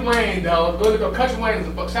 Country Wayne, dog. Go look up. Country Wayne is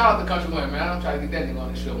a fuck. Shout out to Country Wayne, man. I'm trying to get that nigga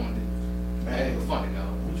on the show one day. Man, it was funny, dog.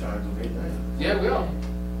 We trying to do great things. Yeah, we are.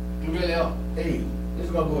 We really are. Hey, This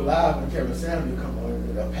is gonna go live when Kevin Samuel come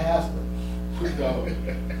on, the pastor. Who's going?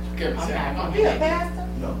 Kevin I'm Samuel. not He a pastor?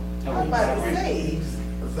 No. I'm about to say. He's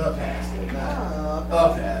the pastor, not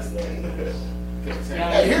Oh. a pastor. Kevin Samuel.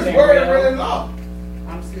 Yeah. Hey, his word is really law.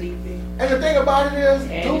 I'm sleepy. And the thing about it is,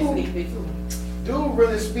 And you sleepy too. dude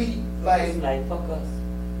really speak like It's like, fuck us.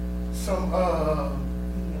 some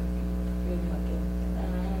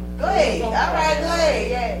Go ahead. All right, go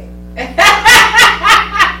ahead. Yeah.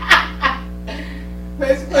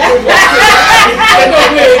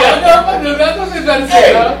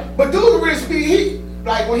 But dude really speak, he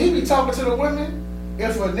like when he be talking to the women,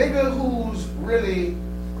 if a nigga who's really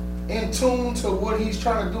in tune to what he's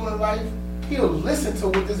trying to do in life, he'll listen to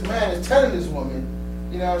what this man is telling this woman,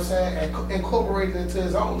 you know what I'm saying, and incorporate it into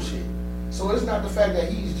his own shit. So it's not the fact that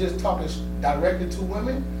he's just talking directly to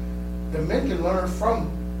women. The men can learn from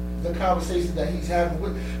the conversation that he's having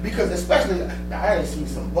with, because especially, now I ain't seen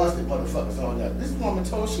some busted motherfuckers on that. This woman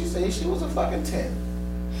told, she said she was a fucking 10.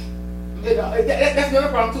 That's another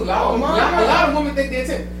problem too. A lot of women think they're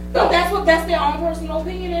 10. But that's their own personal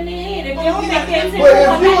opinion in their head. If Oh, you think they're 10, But if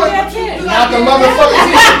one you night they're 10. not the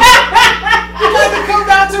motherfucking 10. It doesn't come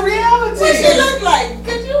down to reality. What she look like?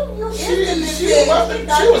 Cause you instantly She said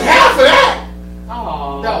was half of that.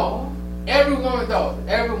 Oh. Dog. Every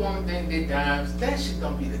woman think they dimes. That shit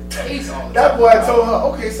don't be the case all the That time. boy told her,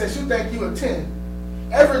 okay, since you think you a 10,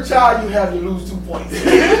 every child you have, you lose 2 points.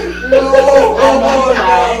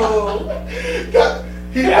 God,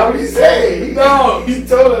 that's what he said. No. He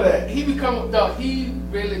told her that. He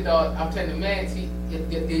really thought, I'm telling the man,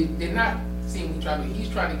 they're not seeing what he's trying to do. He's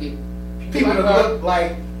trying to get People like that look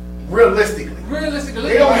like realistically. realistically.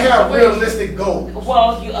 They don't have realistic goals.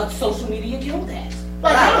 Well, social media killed that.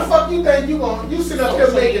 Like, how the fuck you think you sit up here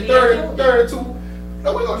Social making media. 32?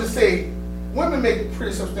 No, we're gonna just say women make a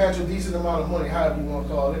pretty substantial, decent amount of money, however you want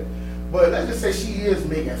to call it. But let's just say she is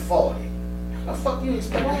making 40. How the fuck you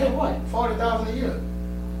expect Right, that? what? 40,000 a year.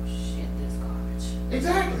 Shit, this garbage.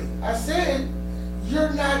 Exactly. I said you're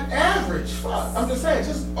not average. Fuck. I'm just saying,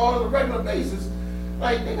 just on a regular basis.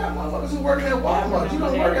 Like, they got motherfuckers who working at Walmart. You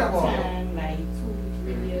don't work at Walmart. Time, like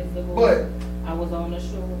 2-3 years ago. But I was on a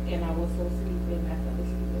show and I was so sleepy and I fell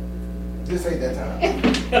asleep. this ain't that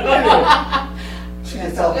time. She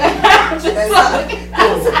just talking.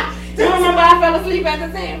 You remember I fell asleep at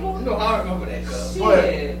the table? No, I remember that. Cause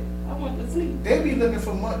Shit. I went to sleep. They be looking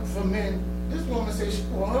for men. This woman said she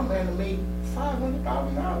want her man to make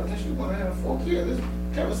 $500,000 and she want to have 4 kids. This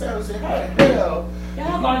Kevin Samuel said, how the hell?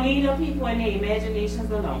 Y'all gonna need them people in their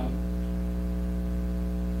imaginations alone.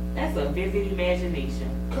 That's a vivid imagination.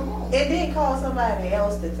 Come on. It didn't call somebody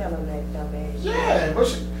else to tell him that dumbass. Yeah,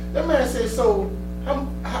 but that man said, so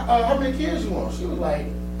how many kids you want? She was like,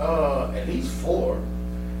 at least 4.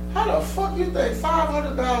 How the fuck you think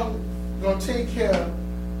 $500 gonna take care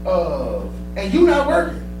of, and you not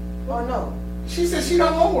working? Oh no. She said she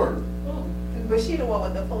don't want work. But she the one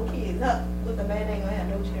with the 4 kids. No, with the man ain't gonna have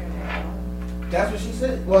no children. That's what she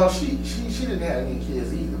said. Well, she didn't have any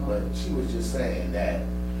kids either, but she was just saying that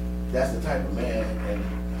that's the type of man and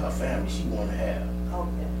her family she want to have.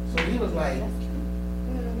 Okay. So he was like,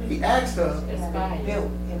 Mm-hmm. he asked her, It's fine.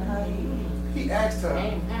 Built in her. he asked her,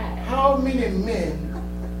 Aim high. how many men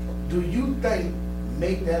do you think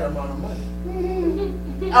make that amount of money?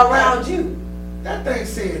 Around you. That thing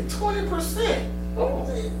said 20%. Oh.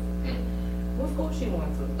 What school she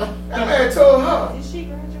went to? That man told her, Did she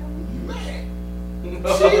graduate?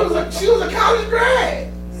 man, she was a college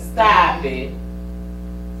grad. Stop it.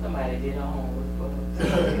 Somebody did her homework for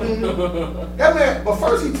her. That man, but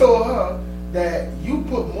first he told her that you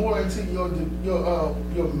put more into your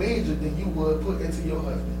major than you would put into your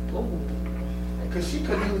husband. Ooh. Because she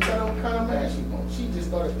couldn't even tell him what kind of man she wants. She just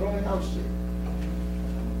started throwing out shit.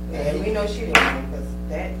 And we know she didn't know because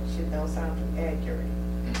that shit don't sound too accurate.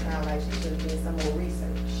 Sound like she should have did some more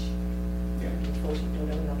research before she do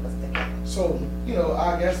them numbers together. So,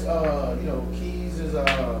 I guess, Keys is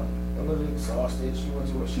a little exhausted.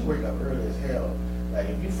 She wake up early as hell. Like,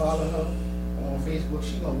 if you follow her on Facebook,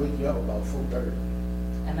 she gonna wake you up about 4:30.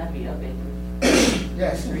 And I be up at 3.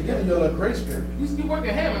 Yeah, she be giving you a little grace period. you used to be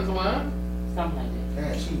working Hammond's one. Something like that.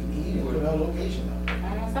 And she even put her location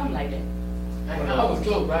up. Something like that. I was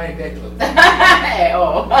close, but I ain't that close. At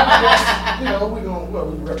all.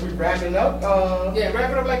 We wrapping up. Yeah,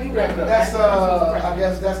 wrap it up like you wrap it up. That's I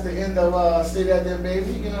guess that's the end of Say That Then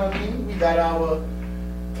Baby. You know what I mean? We got our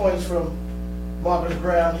points from Marcus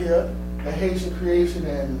Brown here, the Haitian Creation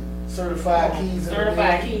and Certified Keys.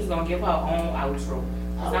 Certified Keys gonna give her own outro.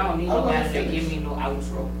 'Cause I don't need nobody to give me no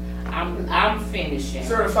outro. I'm finishing.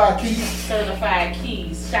 Certified Keys. Certified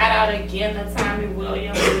Keys. Shout out again to Tommy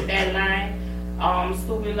Williams with that line.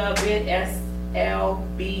 Stupid Love It,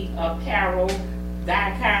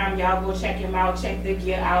 SLBapparel.com. Y'all go check him out. Check the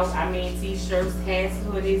gear out. I mean, t-shirts, hats,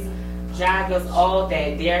 hoodies, joggers, all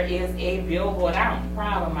that. There is a billboard. I'm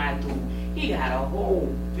proud of my dude. He got a whole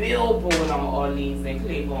billboard on Orleans and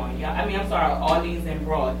Claiborne. Orleans and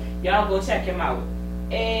Broad. Y'all go check him out.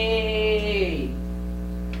 Hey,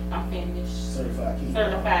 I'm finished. Certified Keys.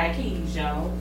 Certified Keys, y'all.